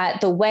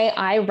that the way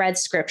I read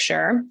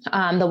scripture,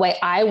 the way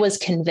I was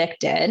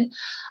convicted,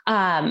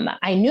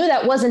 I knew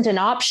that wasn't an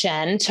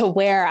option to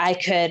where I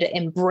could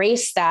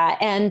embrace that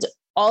and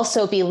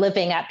also be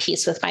living at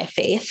peace with my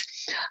faith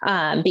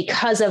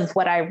because of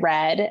what I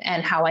read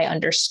and how I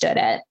understood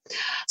it.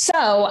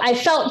 So I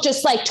felt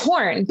just like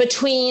torn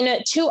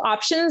between two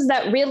options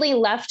that really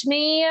left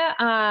me,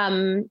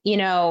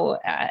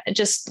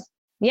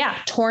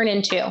 torn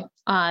into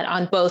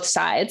on both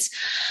sides.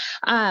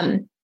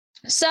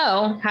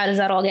 So how does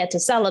that all get to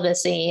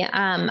celibacy?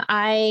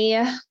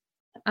 I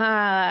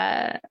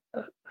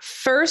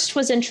first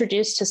was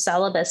introduced to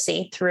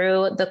celibacy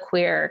through the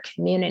queer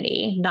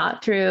community,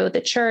 not through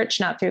the church,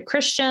 not through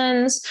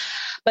Christians,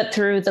 but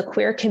through the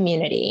queer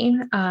community.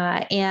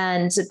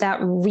 And that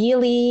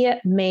really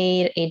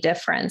made a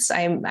difference.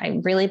 I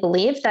really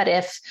believe that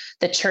if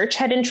the church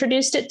had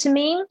introduced it to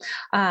me,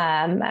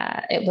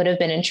 it would have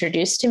been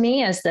introduced to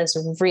me as this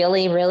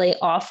really, really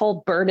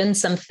awful,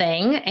 burdensome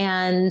thing.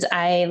 And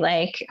I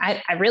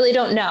really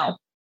don't know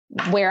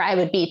where I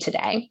would be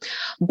today.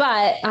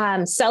 But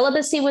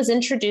celibacy was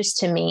introduced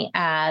to me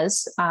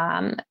as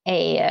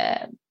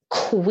a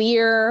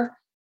queer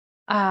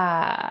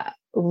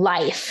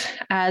life,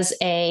 as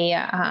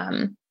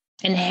a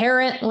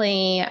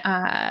inherently,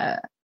 I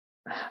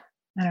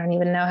don't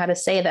even know how to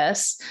say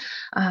this,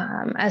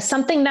 as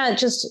something that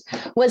just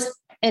was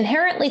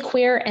inherently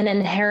queer and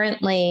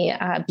inherently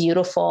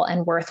beautiful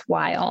and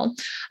worthwhile.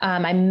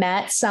 I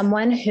met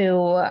someone who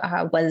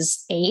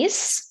was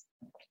ace.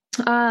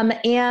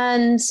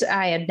 And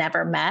I had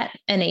never met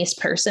an ace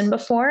person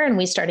before, and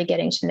we started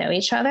getting to know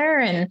each other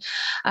and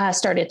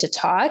started to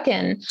talk.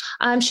 And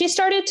she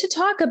started to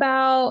talk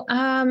about,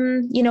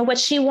 what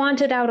she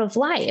wanted out of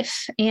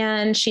life.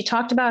 And she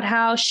talked about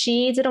how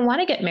she didn't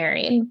want to get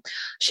married.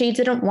 She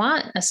didn't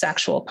want a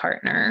sexual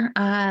partner.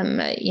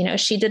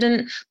 She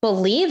didn't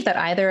believe that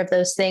either of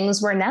those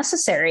things were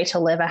necessary to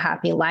live a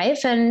happy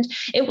life. And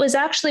it was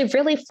actually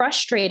really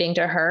frustrating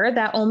to her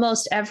that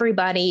almost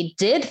everybody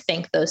did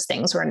think those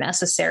things were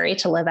necessary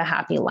to live a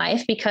happy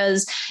life,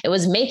 because it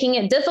was making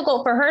it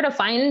difficult for her to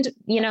find,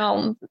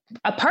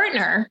 a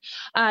partner,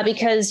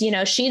 because,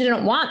 she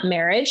didn't want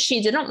marriage.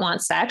 She didn't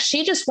want sex.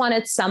 She just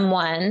wanted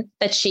someone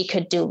that she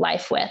could do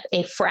life with.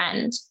 A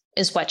friend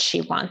is what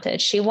she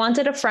wanted. She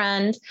wanted a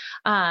friend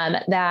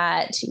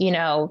that,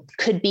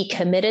 could be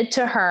committed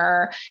to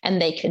her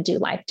and they could do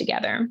life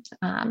together.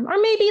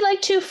 Or maybe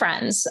like two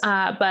friends,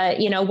 but,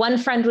 one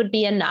friend would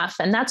be enough.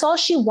 And that's all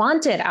she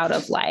wanted out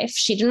of life.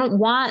 She didn't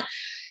want,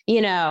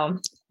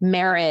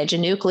 marriage, a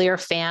nuclear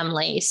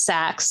family,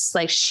 sex.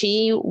 Like,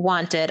 she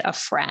wanted a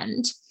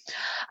friend.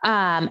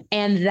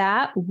 And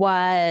that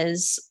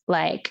was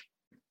like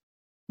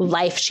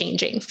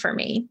life-changing for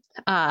me,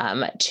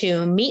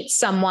 to meet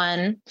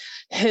someone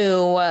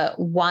who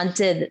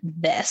wanted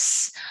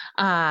this.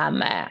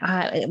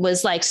 It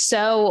was like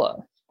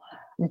so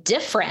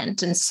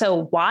different and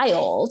so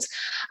wild.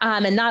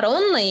 And not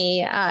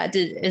only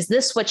is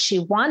this what she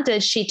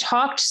wanted, she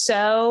talked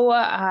so,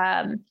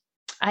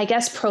 I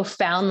guess,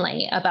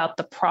 profoundly about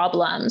the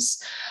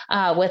problems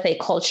with a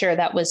culture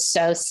that was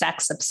so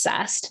sex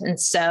obsessed and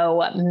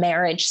so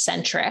marriage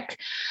centric.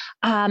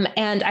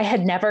 And I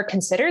had never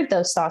considered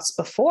those thoughts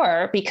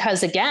before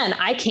because, again,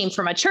 I came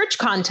from a church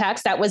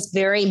context that was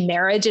very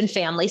marriage and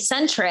family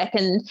centric.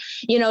 And,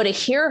 to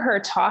hear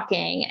her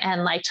talking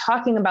and like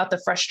talking about the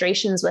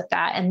frustrations with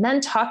that, and then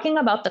talking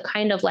about the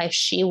kind of life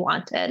she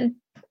wanted,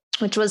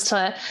 which was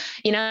to,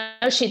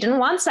 she didn't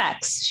want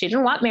sex. She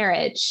didn't want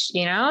marriage,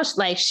 she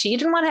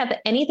didn't want to have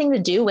anything to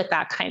do with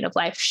that kind of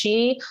life.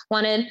 She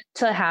wanted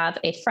to have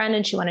a friend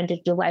and she wanted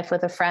to do life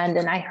with a friend.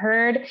 And I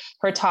heard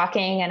her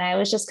talking and I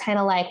was just kind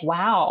of like,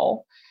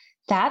 wow,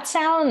 that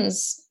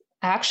sounds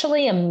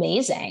actually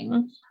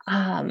amazing.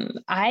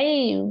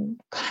 I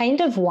kind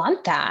of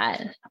want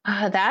that,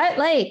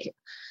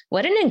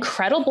 what an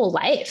incredible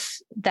life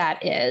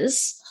that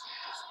is.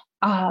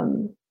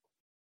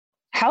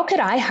 How could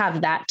I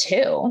have that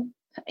too?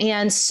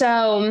 And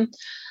so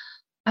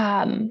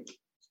I,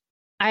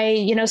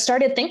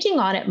 started thinking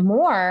on it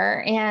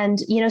more and,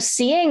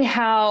 seeing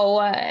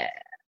how,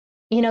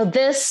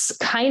 this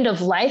kind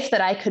of life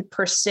that I could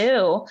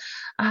pursue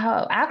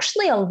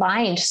actually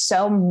aligned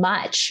so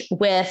much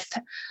with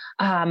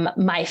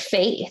my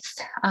faith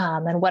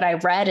and what I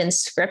read in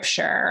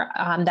scripture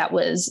that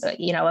was,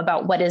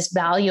 about what is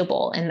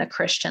valuable in the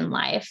Christian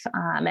life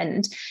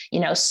and,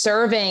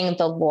 serving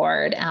the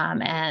Lord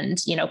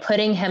and,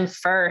 putting him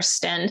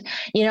first. And,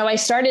 I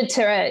started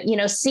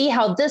to, see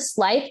how this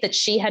life that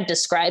she had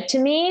described to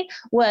me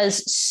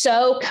was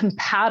so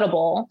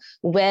compatible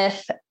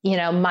with,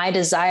 my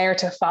desire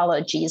to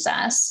follow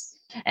Jesus.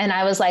 And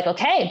I was like,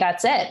 okay,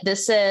 that's it.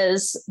 This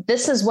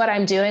is what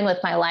I'm doing with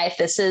my life.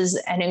 This is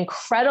an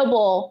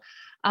incredible,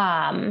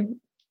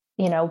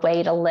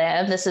 way to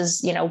live. This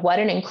is, what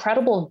an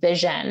incredible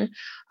vision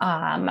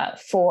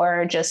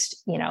for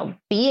just,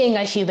 being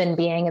a human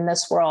being in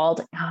this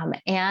world.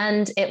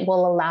 And it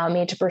will allow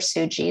me to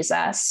pursue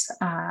Jesus,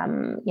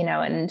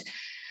 and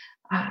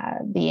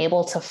be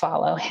able to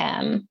follow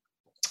him.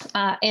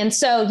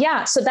 So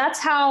that's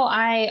how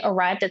I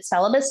arrived at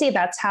celibacy.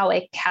 That's how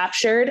it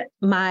captured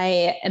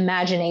my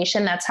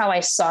imagination. That's how I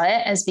saw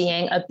it as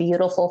being a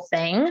beautiful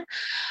thing.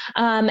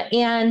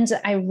 And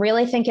I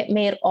really think it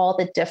made all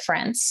the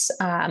difference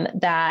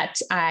that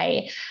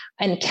I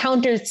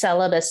encountered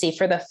celibacy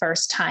for the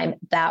first time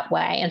that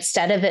way,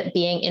 instead of it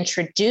being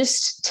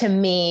introduced to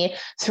me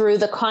through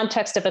the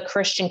context of a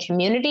Christian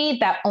community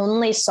that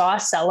only saw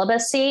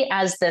celibacy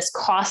as this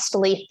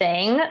costly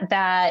thing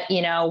that,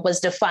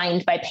 was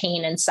defined by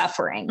pain and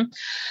suffering.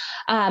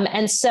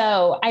 And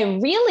so I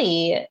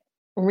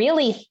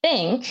really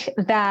think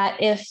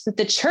that if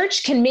the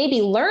church can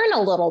maybe learn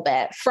a little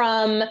bit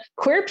from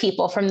queer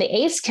people, from the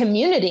ACE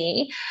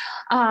community,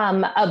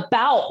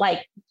 about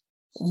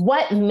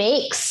what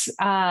makes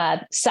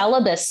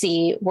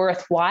celibacy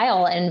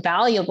worthwhile and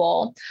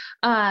valuable,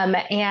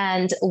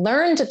 and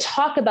learn to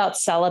talk about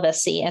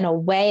celibacy in a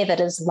way that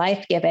is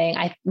life-giving,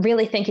 I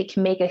really think it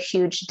can make a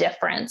huge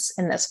difference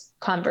in this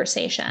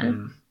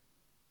conversation.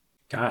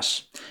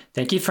 Gosh,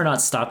 thank you for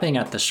not stopping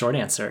at the short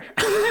answer.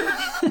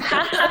 You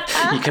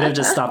could have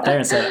just stopped there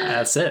and said,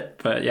 that's it.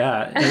 But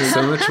yeah.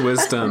 So much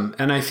wisdom.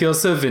 And I feel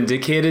so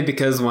vindicated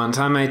because one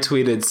time I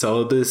tweeted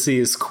celibacy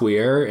is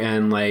queer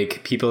and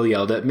people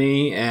yelled at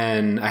me.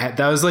 And that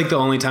was the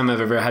only time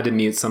I've ever had to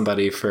mute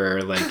somebody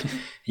for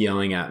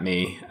yelling at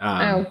me.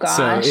 Oh gosh.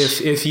 So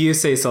if you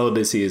say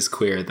celibacy is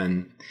queer,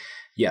 then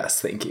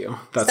yes, thank you.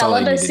 That's all I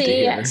needed to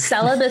hear.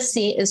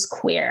 Celibacy is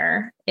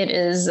queer. It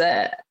is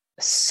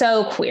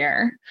so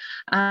queer.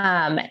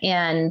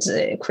 And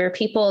queer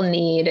people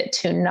need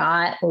to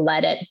not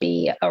let it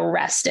be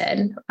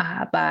arrested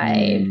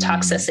by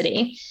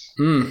toxicity.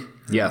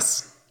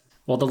 Yes.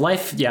 Well, the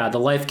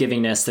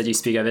life-givingness that you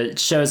speak of, it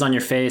shows on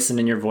your face and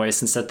in your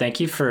voice. And so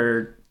thank you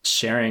for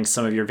sharing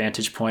some of your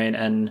vantage point.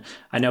 And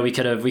I know we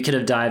could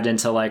have dived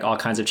into all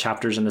kinds of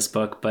chapters in this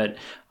book, but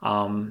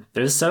it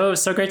was so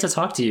great to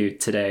talk to you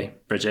today,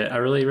 Bridget. I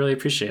really, really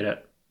appreciate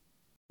it.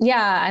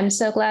 Yeah, I'm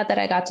so glad that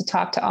I got to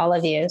talk to all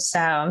of you.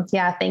 So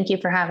yeah, thank you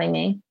for having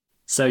me.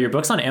 So your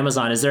book's on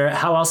Amazon.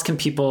 How else can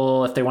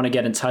people, if they want to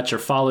get in touch or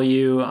follow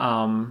you,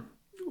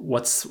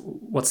 what's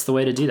the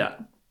way to do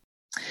that?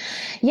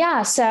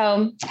 Yeah,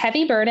 so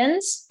Heavy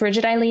Burdens,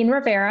 Bridget Eileen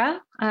Rivera.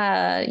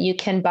 You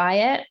can buy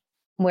it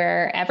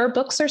wherever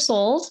books are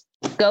sold.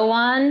 Go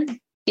on,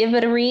 give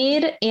it a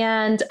read.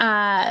 And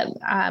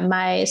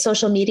my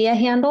social media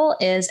handle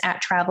is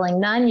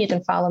 @TravelingNun. You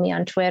can follow me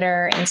on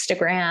Twitter,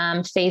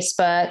 Instagram,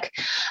 Facebook.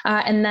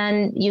 And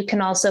then you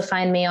can also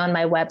find me on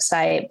my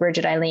website,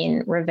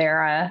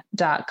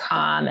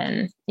 BridgetEileenRivera.com.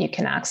 And you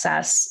can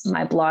access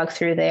my blog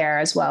through there,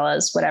 as well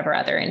as whatever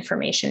other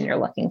information you're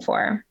looking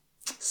for.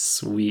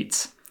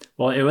 Sweet.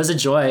 Well, it was a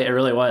joy. It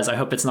really was. I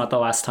hope it's not the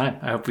last time.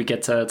 I hope we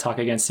get to talk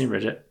again soon,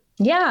 Bridget.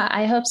 Yeah,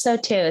 I hope so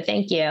too.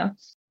 Thank you.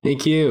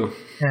 Thank you.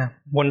 Yeah,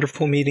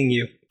 wonderful meeting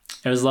you.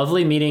 It was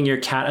lovely meeting your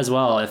cat as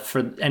well. If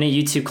for any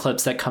YouTube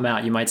clips that come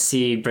out, you might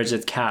see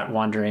Bridget's cat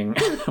wandering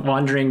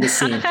the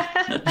scene,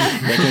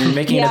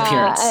 making an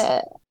appearance.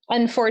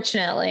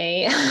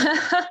 Unfortunately.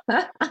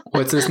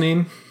 What's his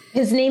name?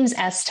 His name's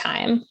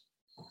S-Time.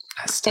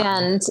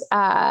 And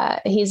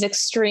he's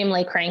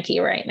extremely cranky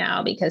right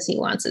now because he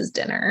wants his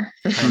dinner.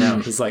 I know.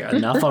 He's like,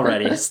 enough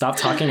already. Stop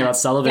talking about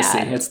celibacy.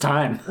 Yeah. It's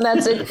time.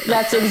 That's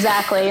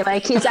exactly,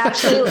 like, he's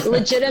actually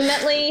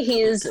legitimately,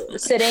 he's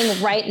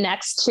sitting right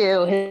next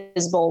to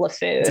his bowl of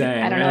food.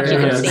 Dang, I don't know if you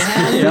can see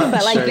him, yeah,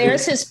 but like, sure.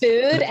 there's his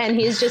food and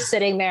he's just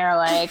sitting there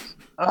like,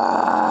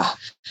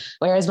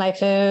 where's my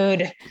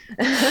food?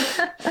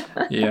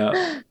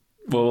 Yeah.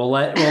 Well, we'll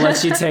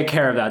let you take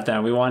care of that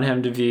then. We want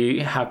him to be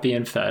happy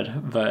and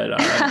fed. But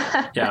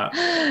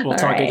yeah, we'll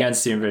talk again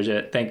soon,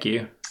 Bridget. Thank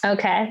you.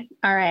 Okay.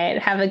 All right.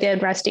 Have a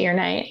good rest of your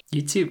night.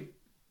 You too.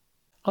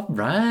 All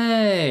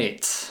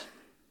right.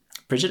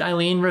 Bridget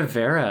Eileen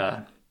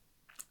Rivera.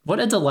 What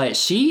a delight.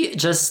 She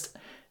just,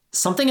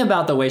 something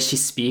about the way she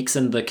speaks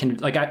and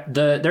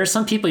there are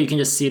some people you can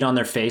just see it on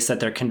their face that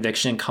their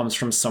conviction comes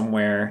from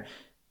somewhere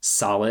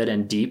solid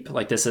and deep.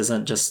 Like, this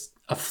isn't just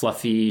a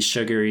fluffy,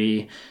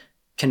 sugary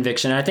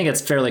conviction. I think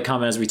it's fairly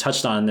common, as we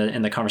touched on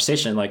in the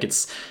conversation. Like,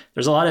 there's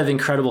a lot of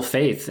incredible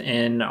faith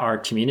in our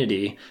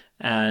community,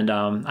 and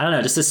I don't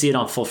know, just to see it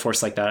on full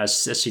force like that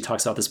as she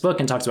talks about this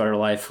book and talks about her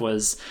life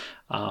was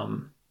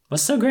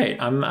so great.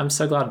 I'm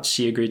so glad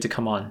she agreed to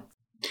come on.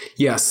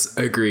 Yes,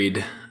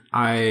 agreed.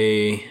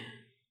 She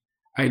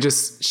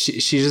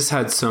just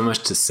had so much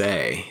to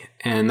say,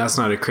 and that's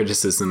not a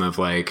criticism of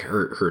like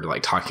her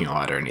like talking a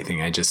lot or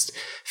anything. I just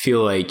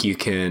feel like you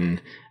can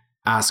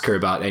ask her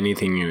about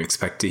anything you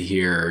expect to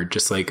hear,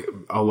 just like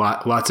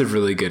lots of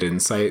really good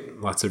insight,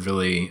 lots of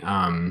really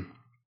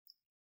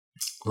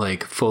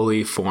like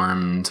fully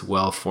formed,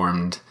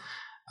 well-formed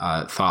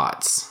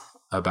thoughts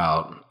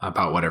about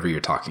whatever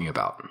you're talking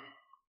about.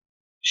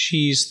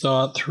 She's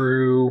thought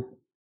through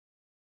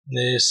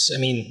this, I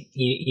mean,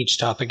 each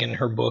topic in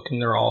her book,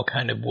 and they're all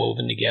kind of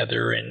woven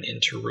together and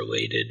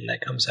interrelated, and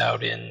that comes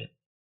out in,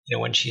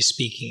 when she's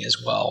speaking as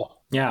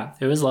well. Yeah,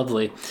 it was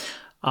lovely.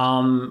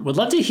 Would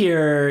love to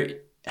hear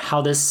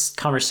how this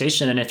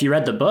conversation, and if you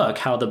read the book,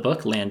 how the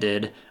book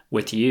landed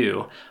with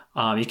you.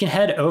 You can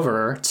head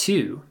over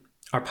to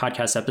our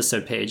podcast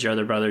episode page,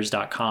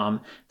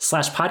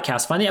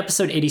 yourotherbrothers.com/podcast. Find the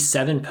episode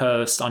 87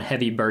 post on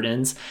heavy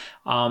burdens,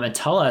 and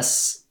tell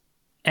us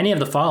any of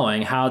the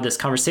following: how this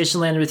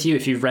conversation landed with you,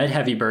 if you've read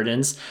Heavy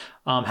Burdens,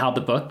 how the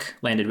book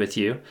landed with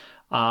you.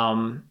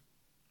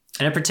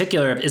 And in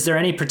particular, is there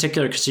any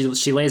particular, because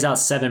she lays out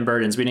 7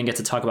 burdens. We didn't get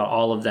to talk about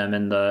all of them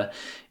in the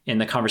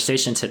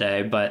conversation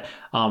today, but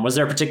was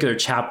there a particular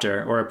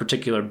chapter or a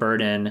particular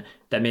burden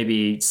that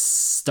maybe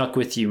stuck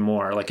with you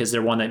more? Like, is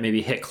there one that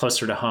maybe hit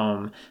closer to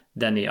home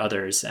than the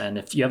others? And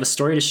if you have a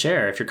story to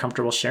share, if you're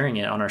comfortable sharing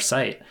it on our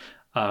site,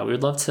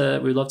 we'd love to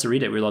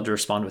read it. We'd love to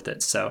respond with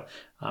it. So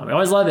we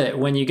always love it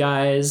when you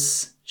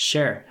guys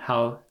share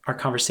how our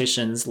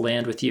conversations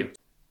land with you.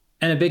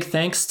 And a big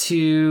thanks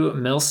to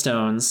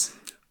Millstones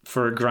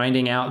for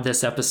grinding out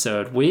this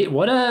episode.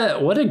 What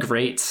a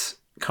great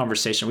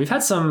conversation. We've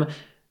had some,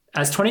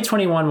 as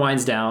 2021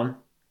 winds down,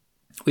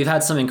 we've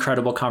had some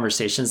incredible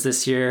conversations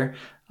this year.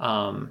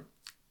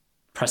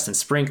 Preston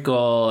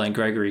Sprinkle and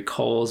Gregory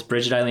Coles,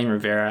 Bridget Eileen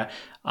Rivera.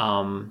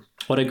 I'm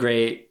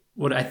pretty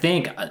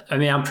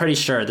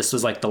sure this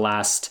was like the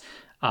last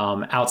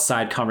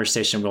outside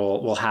conversation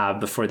we'll have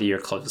before the year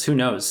closes. Who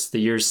knows? The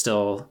year's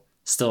still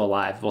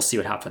alive. We'll see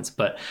what happens.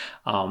 But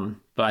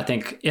I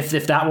think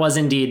if that was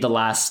indeed the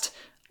last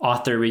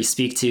author we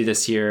speak to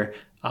this year,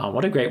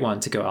 what a great one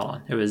to go out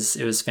on. It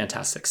was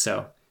fantastic.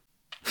 So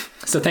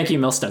thank you,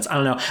 Millstones. I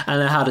don't know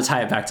how to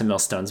tie it back to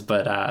Millstones,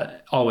 but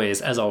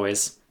as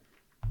always,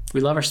 we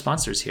love our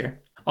sponsors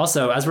here.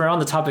 Also, as we're on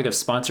the topic of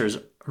sponsors,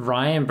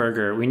 Ryan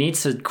Berger, we need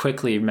to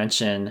quickly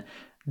mention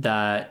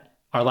that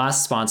our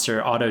last sponsor,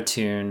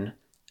 AutoTune,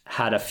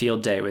 had a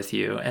field day with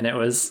you, and it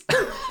was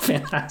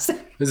fantastic.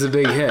 It was a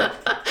big hit.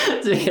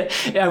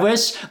 I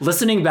wish,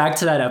 listening back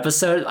to that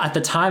episode, at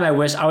the time, I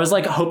was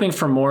like hoping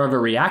for more of a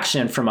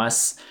reaction from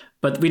us,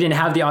 but we didn't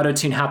have the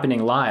auto-tune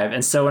happening live.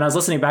 And so when I was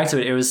listening back to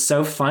it, it was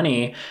so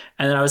funny.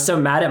 And then I was so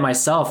mad at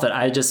myself that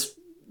I just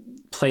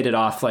played it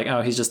off like,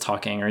 oh, he's just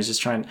talking, or he's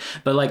just trying.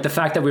 But like the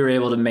fact that we were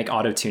able to make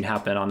auto-tune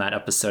happen on that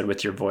episode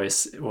with your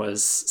voice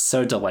was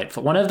so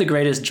delightful. One of the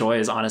greatest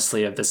joys,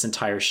 honestly, of this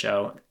entire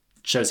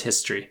show's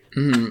history.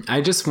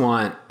 I just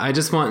want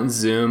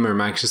Zoom or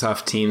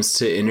Microsoft Teams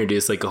to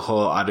introduce like a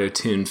whole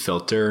auto-tune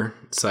filter,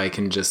 so I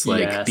can just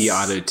like be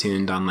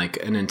auto-tuned on like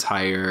an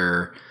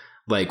entire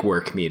like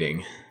work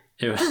meeting.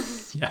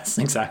 Yes,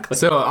 exactly.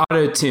 So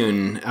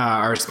AutoTune,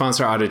 our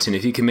sponsor AutoTune,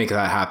 if you can make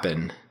that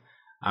happen,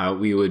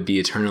 we would be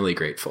eternally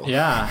grateful.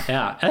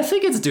 Yeah. I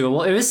think it's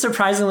doable. It was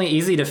surprisingly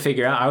easy to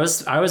figure out.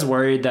 I was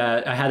worried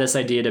that I had this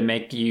idea to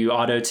make you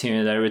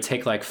AutoTune, that it would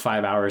take like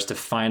 5 hours to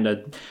find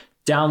a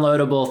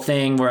downloadable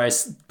thing where I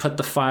put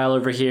the file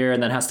over here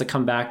and then has to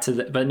come back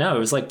to but no, it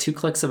was like 2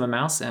 clicks of a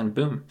mouse and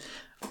boom,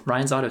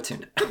 Ryan's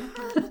auto-tuned.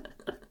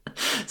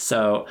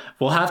 So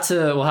we'll have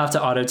to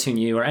auto-tune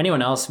you or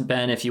anyone else,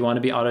 Ben, if you want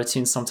to be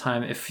auto-tuned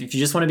sometime. If you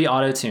just want to be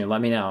auto-tuned,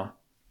 let me know.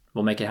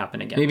 We'll make it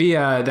happen again. Maybe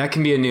that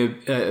can be a new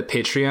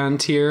Patreon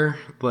tier.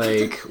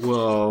 Like,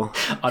 we'll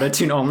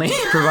auto-tune only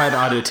provide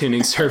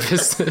auto-tuning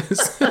services.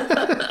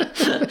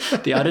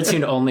 The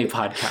auto-tune only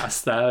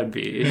podcast. That would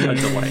be a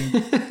delight.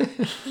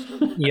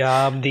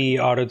 The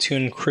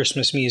auto-tune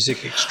Christmas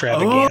music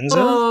extravaganza.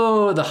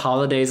 Oh, the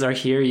holidays are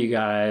here, you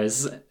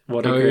guys.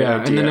 What a great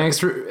idea. And the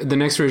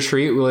next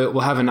retreat, we'll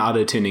have an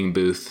auto-tuning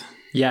booth.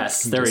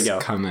 Yes, there we go.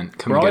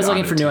 We're always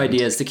looking for new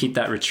ideas to keep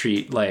that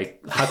retreat.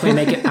 Like, how can we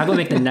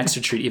make the next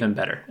retreat even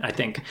better? I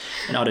think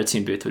an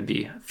auto-tune booth would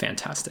be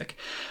fantastic.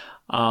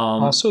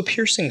 Also a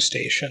piercing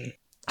station.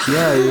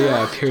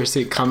 Yeah.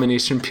 Piercing,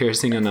 combination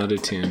piercing and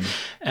auto-tune.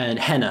 And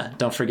henna.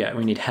 Don't forget,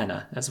 we need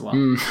henna as well.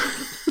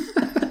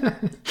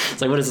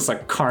 It's like, what is this,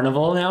 like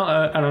carnival now?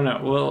 I don't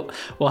know.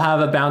 We'll have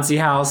a bouncy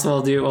house.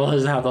 We'll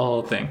just have the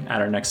whole thing at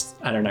our next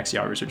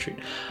Yarbers retreat.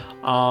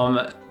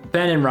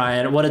 Ben and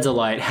Ryan, what a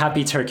delight.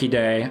 Happy Turkey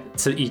Day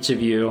to each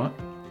of you.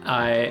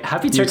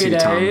 Happy Turkey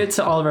Day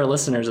to all of our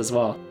listeners as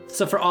well.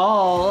 So for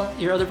all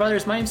your other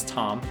brothers, my name's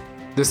Tom.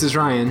 This is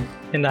Ryan.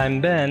 And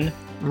I'm Ben.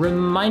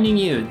 Reminding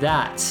you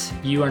that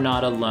you are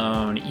not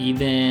alone.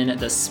 Even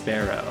the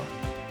sparrow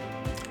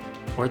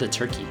or the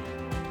turkey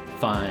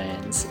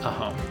finds a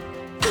home.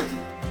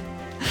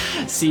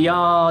 See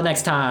y'all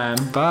next time.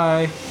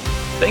 Bye.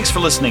 Thanks for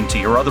listening to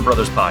Your Other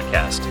Brothers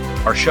podcast.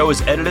 Our show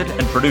is edited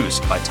and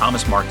produced by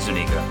Thomas Mark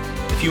Zuniga.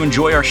 If you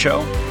enjoy our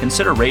show,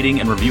 consider rating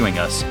and reviewing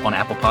us on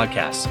Apple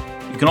Podcasts.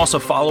 You can also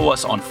follow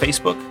us on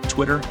Facebook,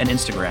 Twitter, and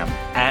Instagram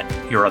at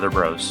Your Other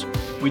Bros.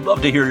 We'd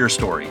love to hear your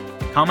story.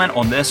 Comment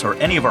on this or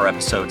any of our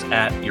episodes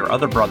at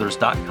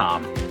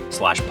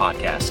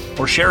yourotherbrothers.com/podcast,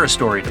 or share a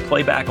story to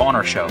play back on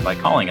our show by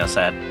calling us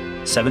at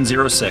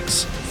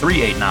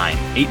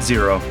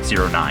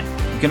 706-389-8009.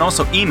 You can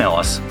also email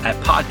us at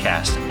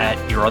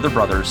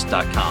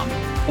podcast@yourotherbrothers.com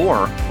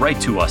or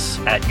write to us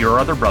at Your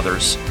Other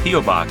Brothers,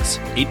 P.O. Box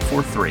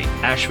 843,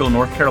 Asheville,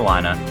 North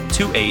Carolina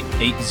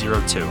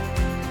 28802.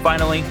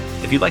 Finally,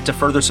 if you'd like to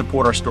further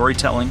support our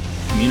storytelling,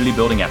 community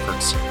building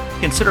efforts,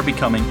 consider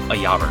becoming a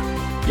Yabber.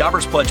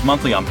 Yabbers pledge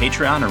monthly on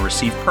Patreon and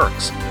receive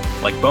perks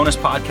like bonus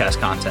podcast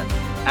content,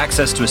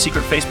 access to a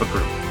secret Facebook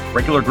group,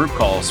 regular group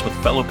calls with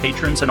fellow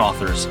patrons and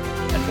authors,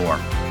 and more.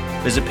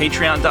 Visit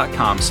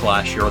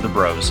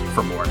patreon.com/yourotherbros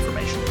for more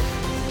information.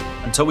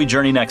 Until we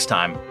journey next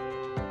time,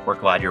 we're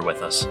glad you're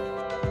with us.